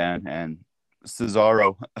again, and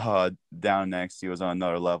Cesaro down in NXT was on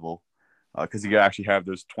another level because he could actually have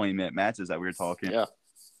those 20-minute matches that we were talking.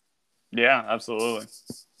 Yeah, absolutely.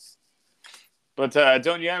 But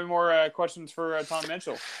don't you have any more questions for Tom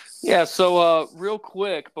Mitchell? Yeah. So real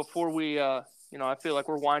quick before we, I feel like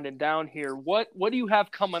we're winding down here. What do you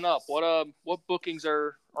have coming up? What bookings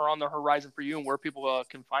are on the horizon for you, and where people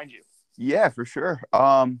can find you? Yeah, for sure.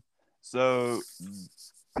 So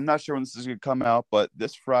I'm not sure when this is gonna come out, but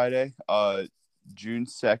this Friday, June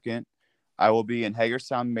 2nd, I will be in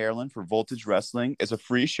Hagerstown, Maryland for Voltage Wrestling. It's a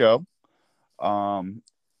free show. Then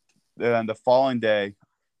the following day,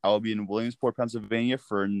 I will be in Williamsport, Pennsylvania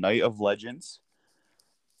for Night of Legends,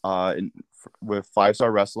 with 5-Star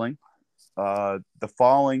Wrestling. The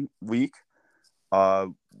following week,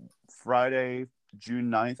 Friday, June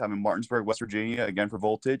 9th, I'm in Martinsburg, West Virginia, again for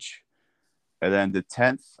Voltage. And then the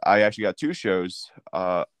 10th, I actually got 2 shows.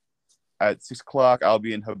 At 6 o'clock, I'll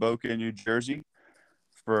be in Hoboken, New Jersey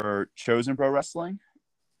for Chosen Pro Wrestling.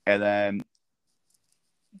 And then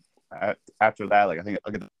after that, like, I think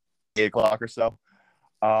I'll get 8 o'clock or so,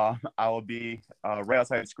 I will be right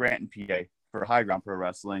outside Scranton, PA for High Ground Pro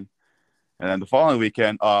Wrestling. And then the following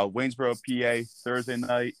weekend, Waynesboro, PA, Thursday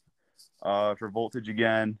night for Voltage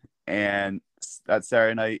again. And that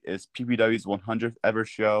Saturday night is PPW's 100th ever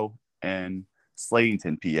show in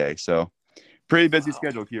Slatington, PA. So pretty busy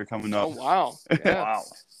schedule here coming up. Oh wow! Yeah. Wow.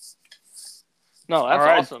 No,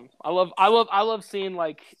 that's awesome. I love seeing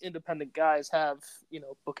like independent guys have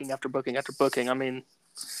booking after booking after booking. I mean,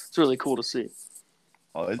 it's really cool to see.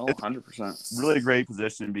 It's 100%. really great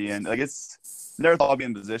position to be in. Like, it's never thought I'd be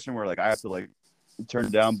in a position where like I have to like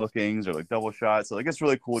turn down bookings or like double shots. So like it's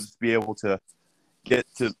really cool just to be able to get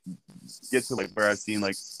to like where I've seen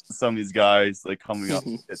like some of these guys like coming up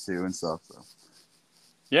to and stuff. So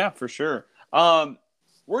yeah, for sure.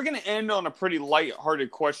 We're gonna end on a pretty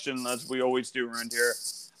light-hearted question, as we always do around here.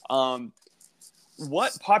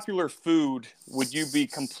 What popular food would you be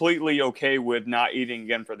completely okay with not eating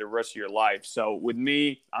again for the rest of your life? So with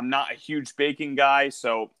me, I'm not a huge baking guy,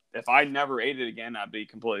 so if I never ate it again, I'd be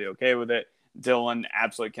completely okay with it. Dylan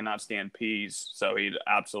absolutely cannot stand peas, so he'd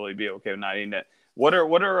absolutely be okay with not eating it. What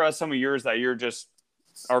are some of yours that you're just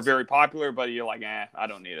are very popular, but you're like, I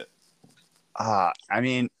don't need it? I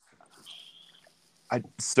mean,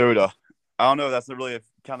 soda. I don't know if that's really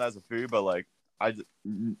count as a food, but like I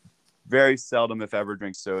very seldom, if ever,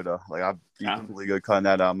 drink soda. Like, I've been completely good cutting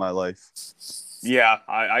that out of my life. Yeah,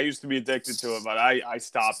 I used to be addicted to it, but I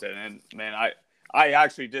stopped it, and man, I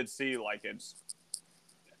actually did see like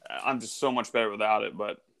I'm just so much better without it.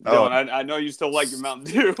 But Dylan, I know you still like your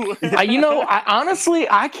Mountain Dew. I honestly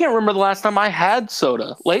can't remember the last time I had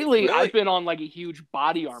soda. Lately, Really? I've been on like a huge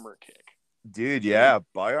Body Armor kick. Dude, yeah,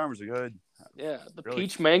 Body Armors are good. Yeah, the Really?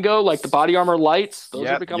 peach mango, like the Body Armor lights, those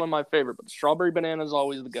are Yep, becoming my favorite. But the strawberry banana is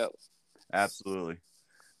always the go. Absolutely.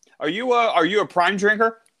 Are you a Prime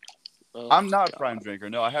drinker? Oh, I'm not a God. Prime drinker.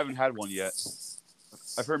 No, I haven't had one yet.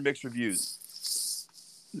 I've heard mixed reviews.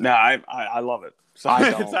 No, I love it. So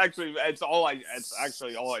I don't. it's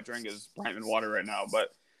actually all I drink is Prime and water right now.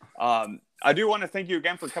 But I do want to thank you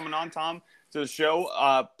again for coming on, Tom, to the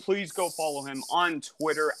show. Please go follow him on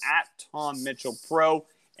Twitter at Tom Mitchell Pro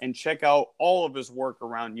and check out all of his work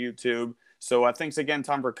around YouTube. So thanks again,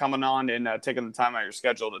 Tom, for coming on and taking the time out of your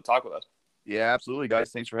schedule to talk with us. Yeah, absolutely,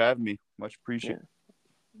 guys. Thanks for having me. Much appreciated.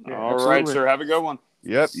 All right, sir. Have a good one.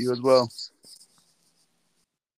 Yep, you as well.